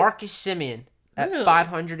 Really? Marcus Semien at Really?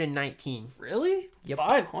 519. Really? Yep.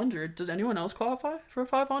 500? Does anyone else qualify for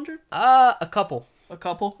 500? A couple. A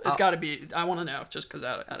couple? It's got to be. I want to know just because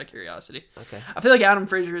out of curiosity. Okay. I feel like Adam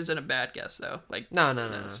Frazier isn't a bad guess though. Like No.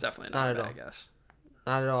 it's definitely not a bad guess.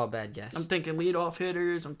 Not at all a bad guess. I'm thinking leadoff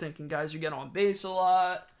hitters. I'm thinking guys who get on base a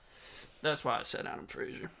lot. That's why I said Adam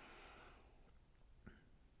Frazier.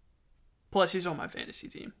 Plus, he's on my fantasy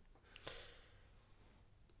team.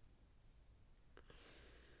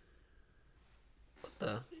 What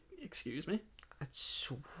the? Excuse me?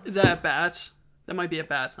 That's... Is that at bats? That might be at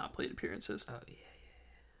bats, not plate appearances. Oh, yeah.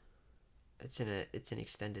 It's an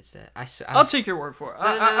extended stat. I'll take your word for it. No.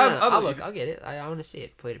 I'll look. I'll get it. I want to see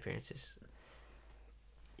it. Plate appearances.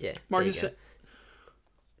 Yeah. Marcus.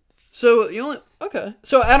 So you only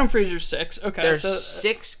So Adam Frazier's 6. Okay. There's so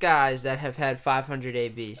 6 guys that have had 500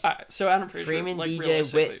 ABs. All right. So Adam Frazier, Freeman, like,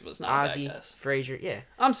 DJ, Witt, was not a bad Ozzie, guess. Frazier. Yeah.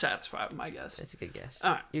 I'm satisfied with my guess. That's a good guess.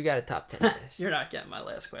 All right. You got a top 10 guess. You're not getting my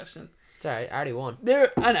last question. It's all right. I already won.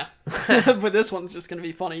 I know, but this one's just gonna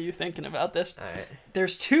be funny. You thinking about this? All right.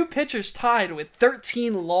 There's 2 pitchers tied with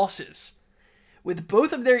 13 losses, with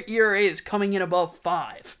both of their ERAs coming in above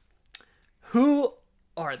 5. Who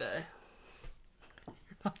are they?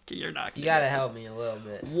 You're not. You gotta help me a little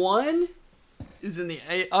bit. One is in the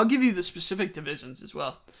I'll give you the specific divisions as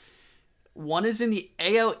well. One is in the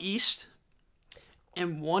AL East,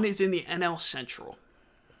 and one is in the NL Central.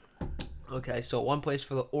 Okay, so one plays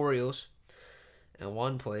for the Orioles, and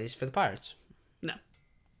one plays for the Pirates. No.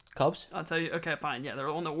 Cubs? I'll tell you. Okay, fine. Yeah, they're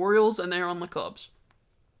on the Orioles and they're on the Cubs.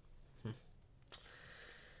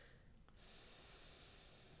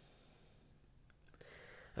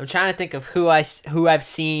 I'm trying to think of who I've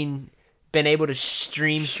seen been able to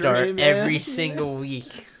stream start every single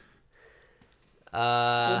week.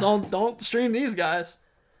 Well, don't stream these guys.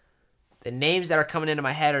 The names that are coming into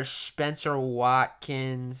my head are Spencer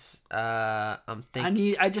Watkins. I'm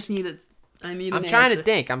thinking. I just need it. I'm trying to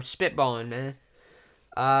think. I'm spitballing, man.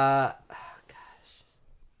 Gosh.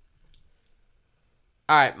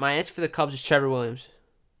 All right, my answer for the Cubs is Trevor Williams.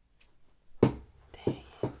 Dang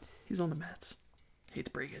it. He's on the Mets. Hate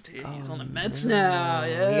to break it to you. He's on the Mets now.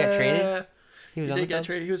 Yeah. He got traded? He did get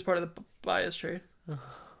traded. He was part of the Baez trade.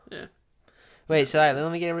 Yeah. Wait, so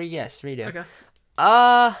let me get a re-guess. Redo. Okay.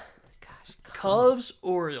 Gosh. Cubs,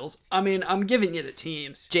 Orioles. I mean, I'm giving you the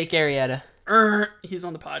teams. Jake Arrieta. He's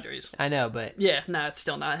on the Padres. I know, but yeah, no, it's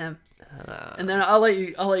still not him. And then I'll let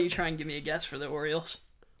you try and give me a guess for the Orioles.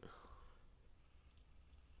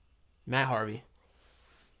 Matt Harvey.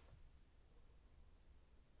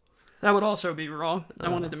 That would also be wrong. I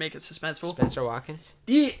wanted to make it suspenseful. Spencer Watkins.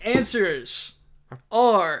 The answers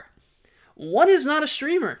are: one is not a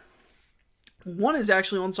streamer. One is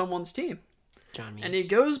actually on someone's team. John Means. And he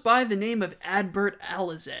goes by the name of Adbert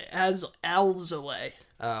Alzolay.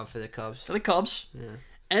 For the Cubs. For the Cubs. Yeah.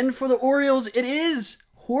 And for the Orioles, it is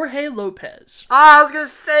Jorge Lopez. I was gonna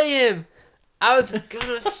say him. I was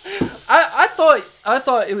gonna. I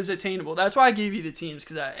thought it was attainable. That's why I gave you the teams,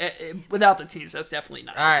 because without the teams, that's definitely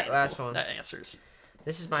not. All right, attainable. last one. That answers.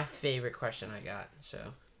 This is my favorite question I got, so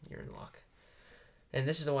you're in luck. And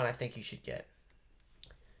this is the one I think you should get.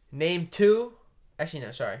 Name two. Actually,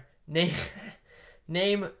 no. Sorry.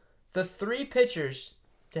 Name the 3 pitchers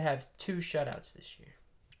to have 2 shutouts this year.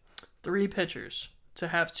 3 pitchers to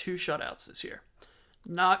have 2 shutouts this year.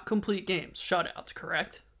 Not complete games. Shutouts,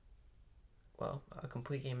 correct? Well, a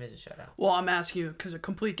complete game is a shutout. Well, I'm asking you because a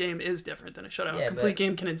complete game is different than a shutout. Yeah, a complete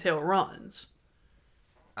game can entail runs.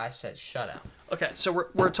 I said shutout. Okay, so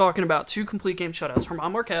we're talking about 2 complete game shutouts.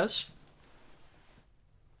 Germán Marquez.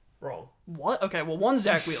 Wrong. What? Okay, well, one's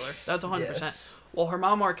Zach Wheeler. That's 100%. Yes. Well,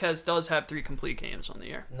 Germán Marquez does have 3 complete games on the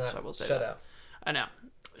year. Not so I will say shutout. that. I know.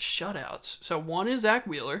 Shutouts. So one is Zach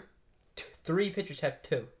Wheeler. 3 pitchers have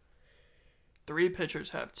 2. 3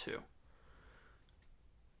 pitchers have 2.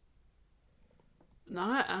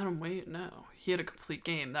 Not Adam Waite. No, he had a complete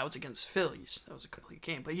game. That was against Phillies. That was a complete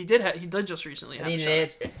game. But he did just recently. I need an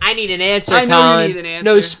answer. I need an answer. I know Colin. you need an answer.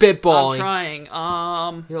 No spitballing. I'm trying.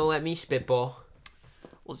 You don't let me spitball.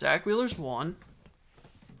 Well, Zach Wheeler's 1.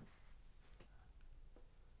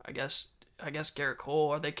 I guess Garrett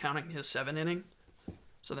Cole. Are they counting his 7 inning?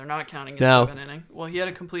 So they're not counting his 7 inning. Well, he had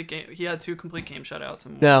a complete game. He had 2 complete game shutouts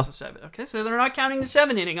and one was a 7. Okay, so they're not counting the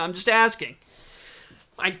 7 inning. I'm just asking.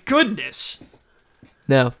 My goodness.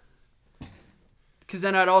 No. Because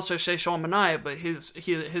then I'd also say Sean Manaea, but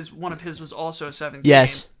his one of his was also a 7 game.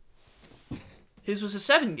 Yes. His was a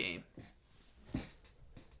 7 game.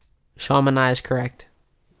 Sean Manaea is correct.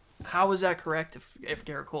 How is that correct if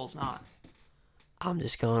Garrett Cole's not? I'm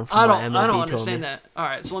just going from what MLB told me. I don't understand that. All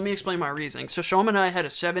right, so let me explain my reasoning. So Sean and I had a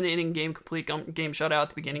 7-inning complete game shutout at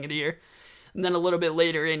the beginning of the year, and then a little bit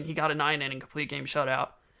later he got a 9-inning complete game shutout.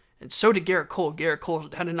 And so did Garrett Cole. Garrett Cole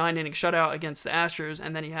had a 9-inning shutout against the Astros,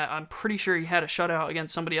 and then I'm pretty sure he had a shutout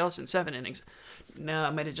against somebody else in 7 innings. No,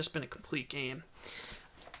 it might have just been a complete game.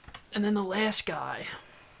 And then the last guy,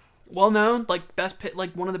 well known, like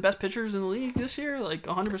one of the best pitchers in the league this year, like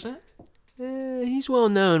 100%. He's well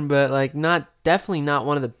known, but like definitely not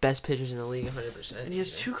one of the best pitchers in the league, 100%. And he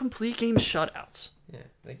has 2 complete game shutouts. Yeah,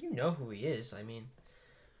 like you know who he is. I mean,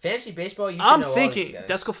 fantasy baseball. You should know all these guys. I'm thinking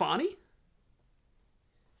DeSclafani.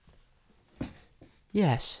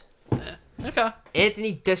 Yes. Yeah. Okay.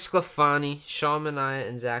 Anthony DeSclafani, Sean Manaea,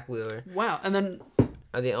 and Zach Wheeler. Wow, and then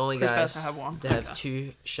are the only Chris guys to have one. To have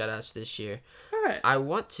 2 shutouts this year. All right. I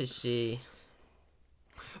want to see.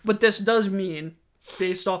 But this does mean,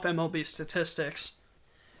 based off MLB statistics,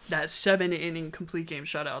 that 7-inning complete game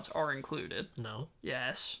shutouts are included. No.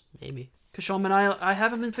 Yes. Maybe. Because Sean Manaea, I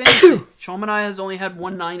haven't been fantasy. Sean Manaea has only had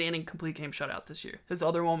 1 9-inning complete game shutout this year. His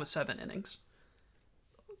other one was 7 innings.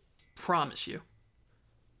 Promise you.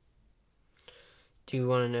 Do you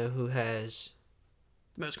want to know who has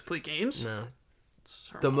the most complete games? No.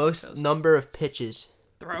 The most number of pitches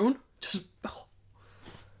thrown?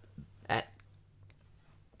 At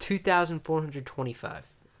 2,425.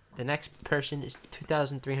 The next person is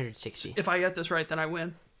 2,360. If I get this right, then I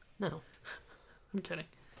win. No. I'm kidding.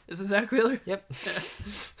 Is it Zach Wheeler? Yep.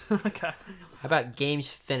 Okay. How about games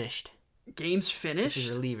finished? Games finished? This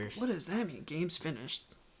is relievers. What does that mean? Games finished?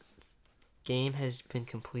 Game has been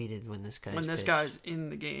completed when this guy's in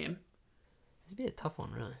the game. It'd be a tough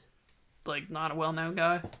one, really. Like, not a well-known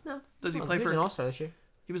guy? No. Does he play for... He was an all-star this year.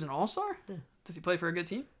 He was an all-star? Yeah. Does he play for a good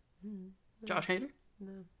team? No. Josh Hader?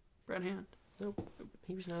 No. Brad Hand? Nope.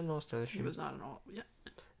 He was not an all-star this year. He was not an all... Yeah.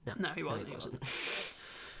 No, he wasn't.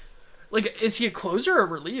 Like, is he a closer or a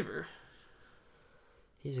reliever?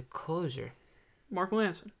 He's a closer. Mark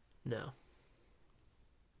Melanson? No.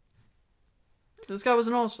 This guy was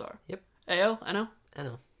an all-star? Yep. AL? NL?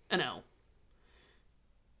 NL. NL.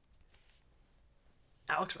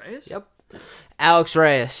 Alex Reyes? Yep. Alex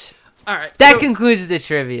Reyes. All right. That concludes the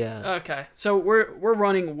trivia. Okay, so we're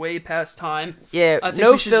running way past time. Yeah,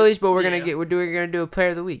 no Phillies, but we're gonna do a player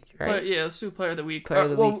of the week, right? Yeah, let's do player of the week.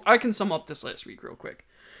 Week. I can sum up this last week real quick.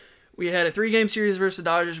 We had a 3-game series versus the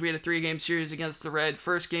Dodgers. We had a 3-game series against the Reds.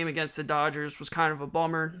 First game against the Dodgers was kind of a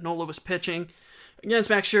bummer. Nola was pitching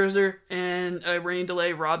against Max Scherzer, and a rain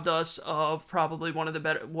delay robbed us of probably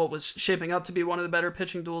what was shaping up to be one of the better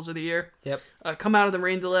pitching duels of the year. Yep. Come out of the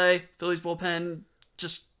rain delay, Phillies bullpen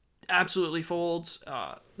just absolutely folds.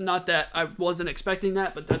 Not that I wasn't expecting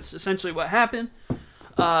that, but that's essentially what happened.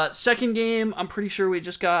 Second game, I'm pretty sure we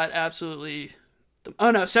just got absolutely...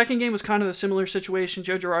 Oh no, second game was kind of a similar situation.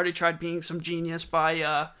 Joe Girardi tried being some genius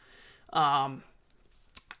by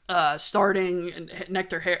starting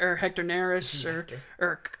Hector Neris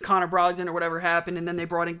or Connor Brogdon or whatever happened, and then they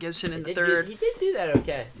brought in Gibson in the third. He did do that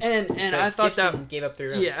okay. And I thought Gibson that gave up 3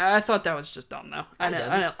 runs. Yeah, I thought that was just dumb though. I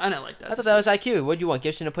didn't like that. I thought that was IQ. What do you want,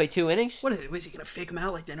 Gibson to play 2 innings? Was he gonna fake him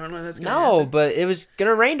out like they don't know that's gonna No, happen? but it was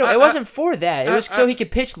gonna rain. It wasn't for that. It was so he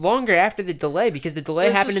could pitch longer after the delay because the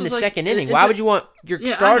delay happened in the second inning. Why would you want your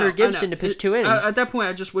starter Gibson to pitch 2 innings? At that point,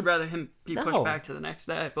 I just would rather him be pushed back to the next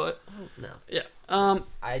day. But no, yeah.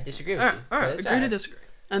 I disagree with you. All right, agree to disagree.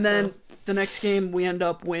 And then the next game, we end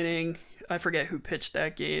up winning. I forget who pitched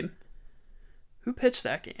that game. Who pitched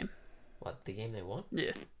that game? What, the game they won?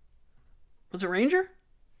 Yeah. Was it Ranger?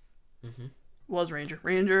 Mm-hmm. Was Ranger.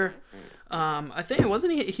 Ranger. I think it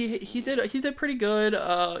wasn't he did pretty good.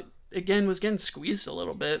 Again, was getting squeezed a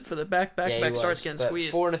little bit for the back starts getting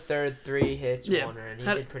squeezed. 4 1/3, 3 hits, 1 run. He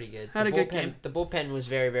did pretty good. Had a good game. The bullpen was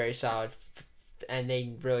very, very solid. And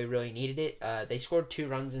they really, really needed it. They scored 2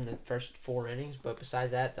 runs in the first 4 innings, but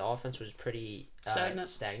besides that, the offense was pretty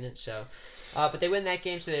stagnant. So, but they win that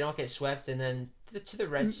game, so they don't get swept. And then to the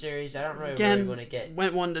Red Series, I don't really want to get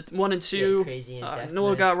went 1-2. Crazy and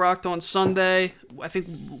Nola got rocked on Sunday. I think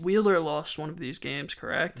Wheeler lost one of these games,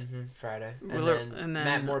 correct? Mm-hmm, Friday. Wheeler, and then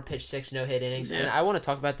Matt Moore pitched 6 no-hit innings. Yeah. And I want to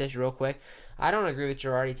talk about this real quick. I don't agree with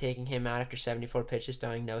Girardi taking him out after 74 pitches,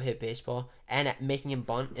 throwing no-hit baseball, and making him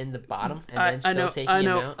bunt in the bottom, and then taking him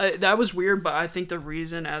out. That was weird, but I think the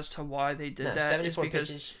reason as to why they did that is because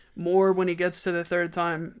pitches. Moore, when he gets to the third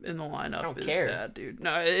time in the lineup, is bad, dude.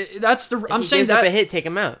 No, if he gives up a hit, take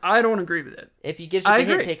him out. I don't agree with it. If he gives up a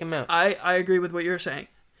hit, take him out. I agree with what you're saying.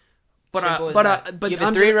 But you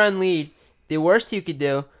have a 3-run lead. The worst you could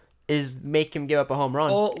do is make him give up a home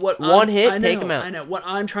run. One hit, take him out. I know. What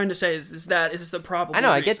I'm trying to say is the problem. I know,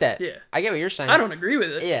 reason. I get that. Yeah. I get what you're saying. I don't agree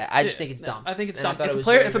with it. Yeah, I just think it's dumb. I think it's dumb.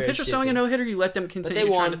 If a pitcher's throwing a no-hitter, you let them continue.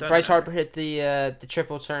 But they won. Bryce Harper hit the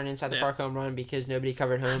triple turn inside the park home run because nobody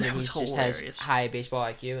covered home, and he just has high baseball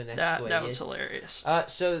IQ, and that's the way that he was is. Hilarious.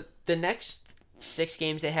 So the next 6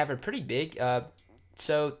 games they have are pretty big.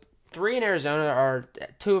 So 3 in Arizona are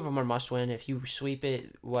 2 of them are must win. If you sweep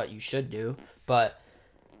it, what you should do, but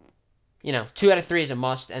 2 out of 3 is a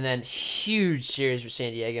must, and then huge series with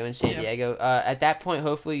San Diego and San Diego. At that point,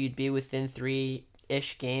 hopefully you'd be within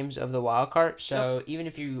 3-ish games of the wild card. So even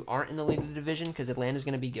if you aren't in the lead of the division, because Atlanta's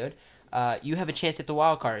going to be good, you have a chance at the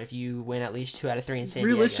wild card if you win at least 2 out of 3 in San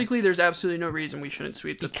Diego. Realistically, there's absolutely no reason we shouldn't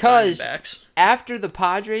sweep the Diamondbacks. After the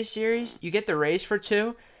Padres series, you get the Rays for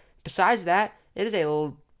 2. Besides that, it is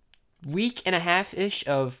a week and a half-ish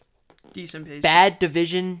of decent baseball. Bad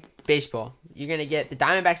division baseball. You're going to get the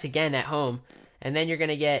Diamondbacks again at home, and then you're going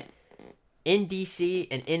to get in D.C.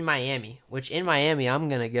 and in Miami, which in Miami I'm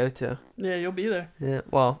going to go to. Yeah, you'll be there. Yeah,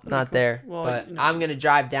 well, not there, but I'm going to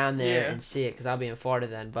drive down there and see it because I'll be in Florida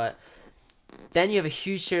then. But then you have a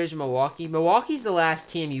huge series with Milwaukee. Milwaukee's the last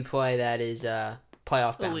team you play that is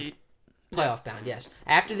playoff bound. Elite. Playoff bound, yes.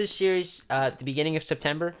 After this series, at the beginning of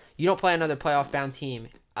September, you don't play another playoff bound team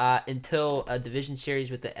until a division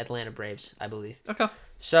series with the Atlanta Braves, I believe. Okay.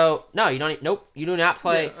 So, no, you don't. Nope, you do not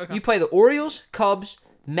play. Yeah, okay. You play the Orioles, Cubs,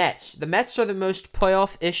 Mets. The Mets are the most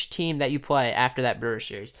playoff-ish team that you play after that Brewers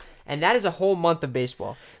series. And that is a whole month of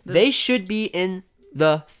baseball. They should be in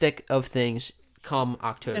the thick of things come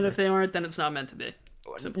October. And if they aren't, then it's not meant to be.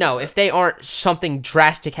 No, if they aren't, something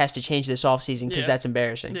drastic has to change this offseason because that's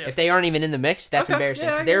embarrassing. Yeah. If they aren't even in the mix, that's embarrassing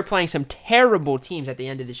because they were playing some terrible teams at the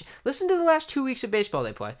end of this year. Listen to the last 2 weeks of baseball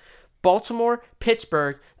they play. Baltimore,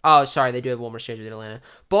 Pittsburgh. Oh, sorry, they do have one more series with Atlanta.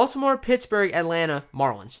 Baltimore, Pittsburgh, Atlanta,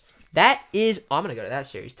 Marlins. That is... I'm going to go to that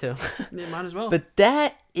series, too. Yeah, might as well. But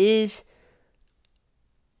that is...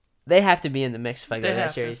 They have to be in the mix if I go to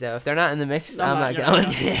that series, though. If they're not in the mix, I'm not going.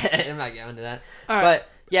 I'm not going to that. All right. But,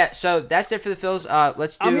 yeah, so that's it for the Phils.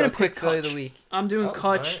 Let's do a quick Philly of the week. I'm doing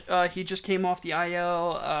Kutch. Right. He just came off the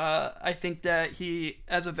IL. I think that he,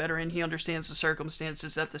 as a veteran, he understands the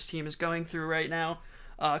circumstances that this team is going through right now.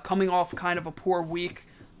 Coming off kind of a poor week.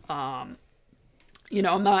 I'm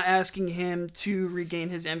not asking him to regain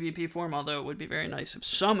his MVP form, although it would be very nice if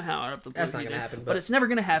somehow out of the blue that's not going to happen. But it's never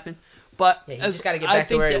going to happen. But yeah, he just got to get back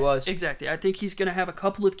to where he was. Exactly. I think he's going to have a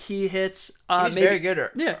couple of key hits. He's very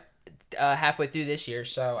good. Halfway through this year,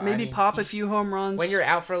 so maybe pop a few home runs. When you're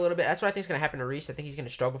out for a little bit, that's what I think is going to happen to Reese. I think he's going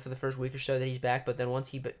to struggle for the first week or so that he's back, but then once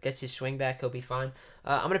he gets his swing back, he'll be fine.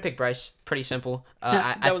 I'm going to pick Bryce. Pretty simple.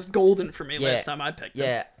 That was golden for me last time I picked him.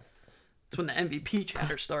 Yeah. That's when the MVP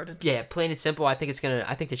chatter started. Yeah, plain and simple. I think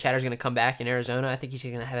the chatter's gonna come back in Arizona. I think he's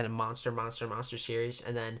gonna have a monster series,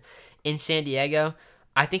 and then in San Diego,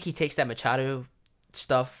 I think he takes that Machado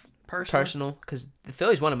stuff personal because the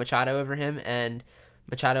Phillies wanted Machado over him, and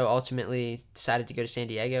Machado ultimately decided to go to San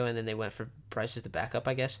Diego, and then they went for Bryce as the backup.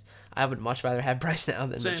 I guess I would much rather have Bryce now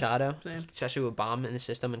than Machado, especially with Baum in the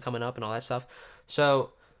system and coming up and all that stuff.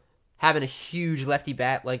 So having a huge lefty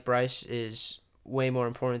bat like Bryce is way more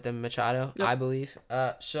important than Machado, I believe.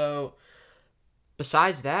 So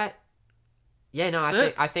besides that,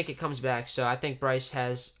 I think it comes back. So I think Bryce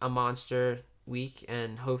has a monster week,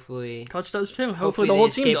 and hopefully Kutch does too. Hopefully the whole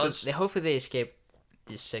team does. Hopefully they escape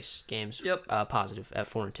these 6 games positive at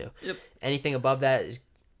 4-2. Yep. Anything above that is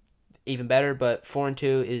even better, but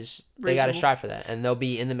 4-2 is they got to strive for that, and they'll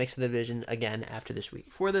be in the mix of the division again after this week.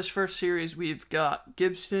 For this first series, we've got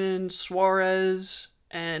Gibson, Suarez,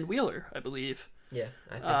 and Wheeler, I believe. Yeah,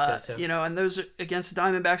 I think so too. And those against the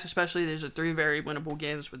Diamondbacks especially, there's 3 very winnable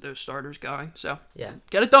games with those starters going. So yeah,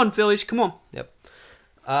 get it done, Phillies. Come on. Yep.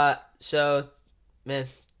 So, man,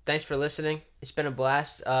 thanks for listening. It's been a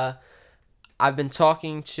blast. I've been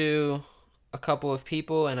talking to a couple of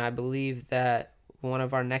people, and I believe that one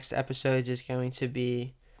of our next episodes is going to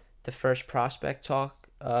be the first prospect talk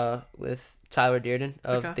with Tyler Dearden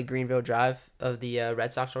of the Greenville Drive of the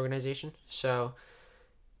Red Sox organization. So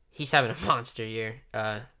he's having a monster year.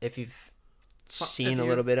 If you've seen a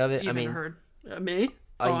little bit of it, heard me.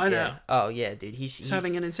 I know. Oh yeah, dude. He's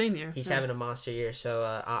having an insane year. He's having a monster year.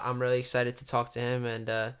 So I'm really excited to talk to him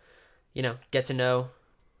and get to know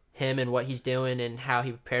him and what he's doing and how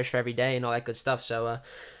he prepares for every day and all that good stuff. So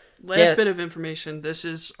last bit of information. This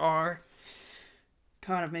is our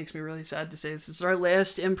kind of makes me really sad to say this is our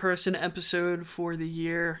last in-person episode for the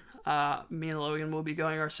year. Me and Logan will be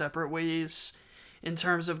going our separate ways. In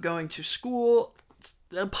terms of going to school,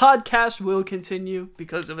 the podcast will continue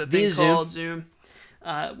because of a thing called Zoom.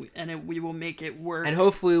 we will make it work. And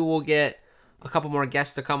hopefully we'll get a couple more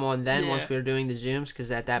guests to come on then once we're doing the Zooms,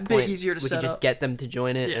 because at that point we could just get them to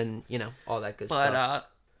join it and, all that good stuff.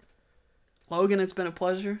 But, Logan, it's been a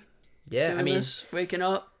pleasure. Yeah, waking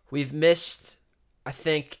up. We've missed, I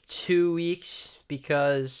think, 2 weeks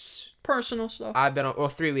because... personal stuff. I've been on,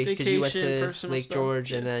 3 weeks because you went to Lake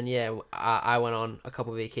George, and then, I went on a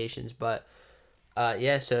couple vacations. But,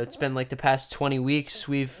 so it's been like the past 20 weeks.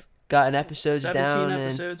 We've gotten episodes 17 down. 17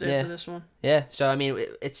 episodes after this one. Yeah, so,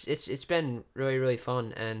 it's been really, really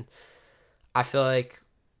fun, and I feel like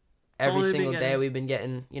every single day we've been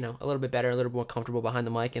getting, a little bit better, a little more comfortable behind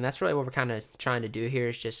the mic, and that's really what we're kind of trying to do here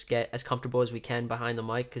is just get as comfortable as we can behind the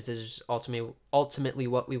mic, because this is ultimately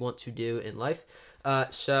what we want to do in life.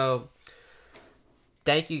 So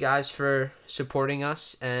thank you guys for supporting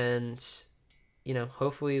us, and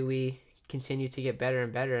hopefully we continue to get better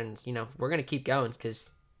and better, and we're gonna keep going because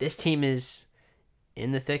this team is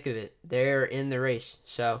in the thick of it. They're in the race,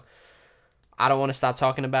 so I don't want to stop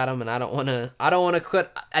talking about them, and I don't want to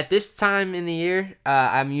quit at this time in the year.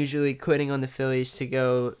 I'm usually quitting on the Phillies to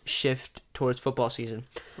go shift towards football season.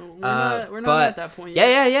 We're not at that point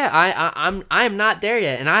yet. Yeah. I am not there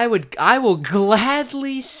yet, and I will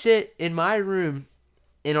gladly sit in my room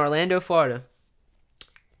in Orlando, Florida,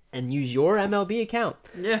 and use your MLB account.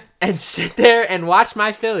 Yeah. And sit there and watch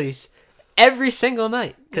my Phillies every single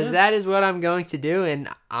night, because that is what I'm going to do, and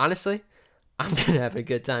honestly, I'm gonna have a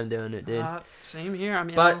good time doing it, dude. Same here.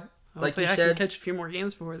 But like you said, I can catch a few more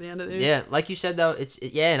games before the end of the year. Yeah, like you said though,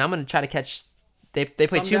 and I'm gonna try to catch. They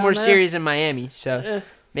play 2 more series in Miami, so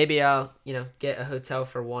maybe I'll get a hotel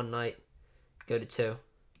for one night, go to 2.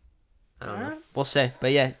 I don't know. Right. We'll see.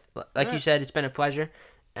 But yeah, like you said, it's been a pleasure,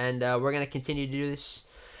 and we're gonna continue to do this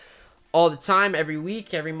all the time, every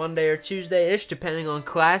week, every Monday or Tuesday-ish, depending on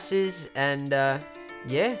classes, and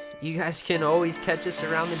you guys can always catch us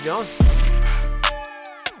around the John.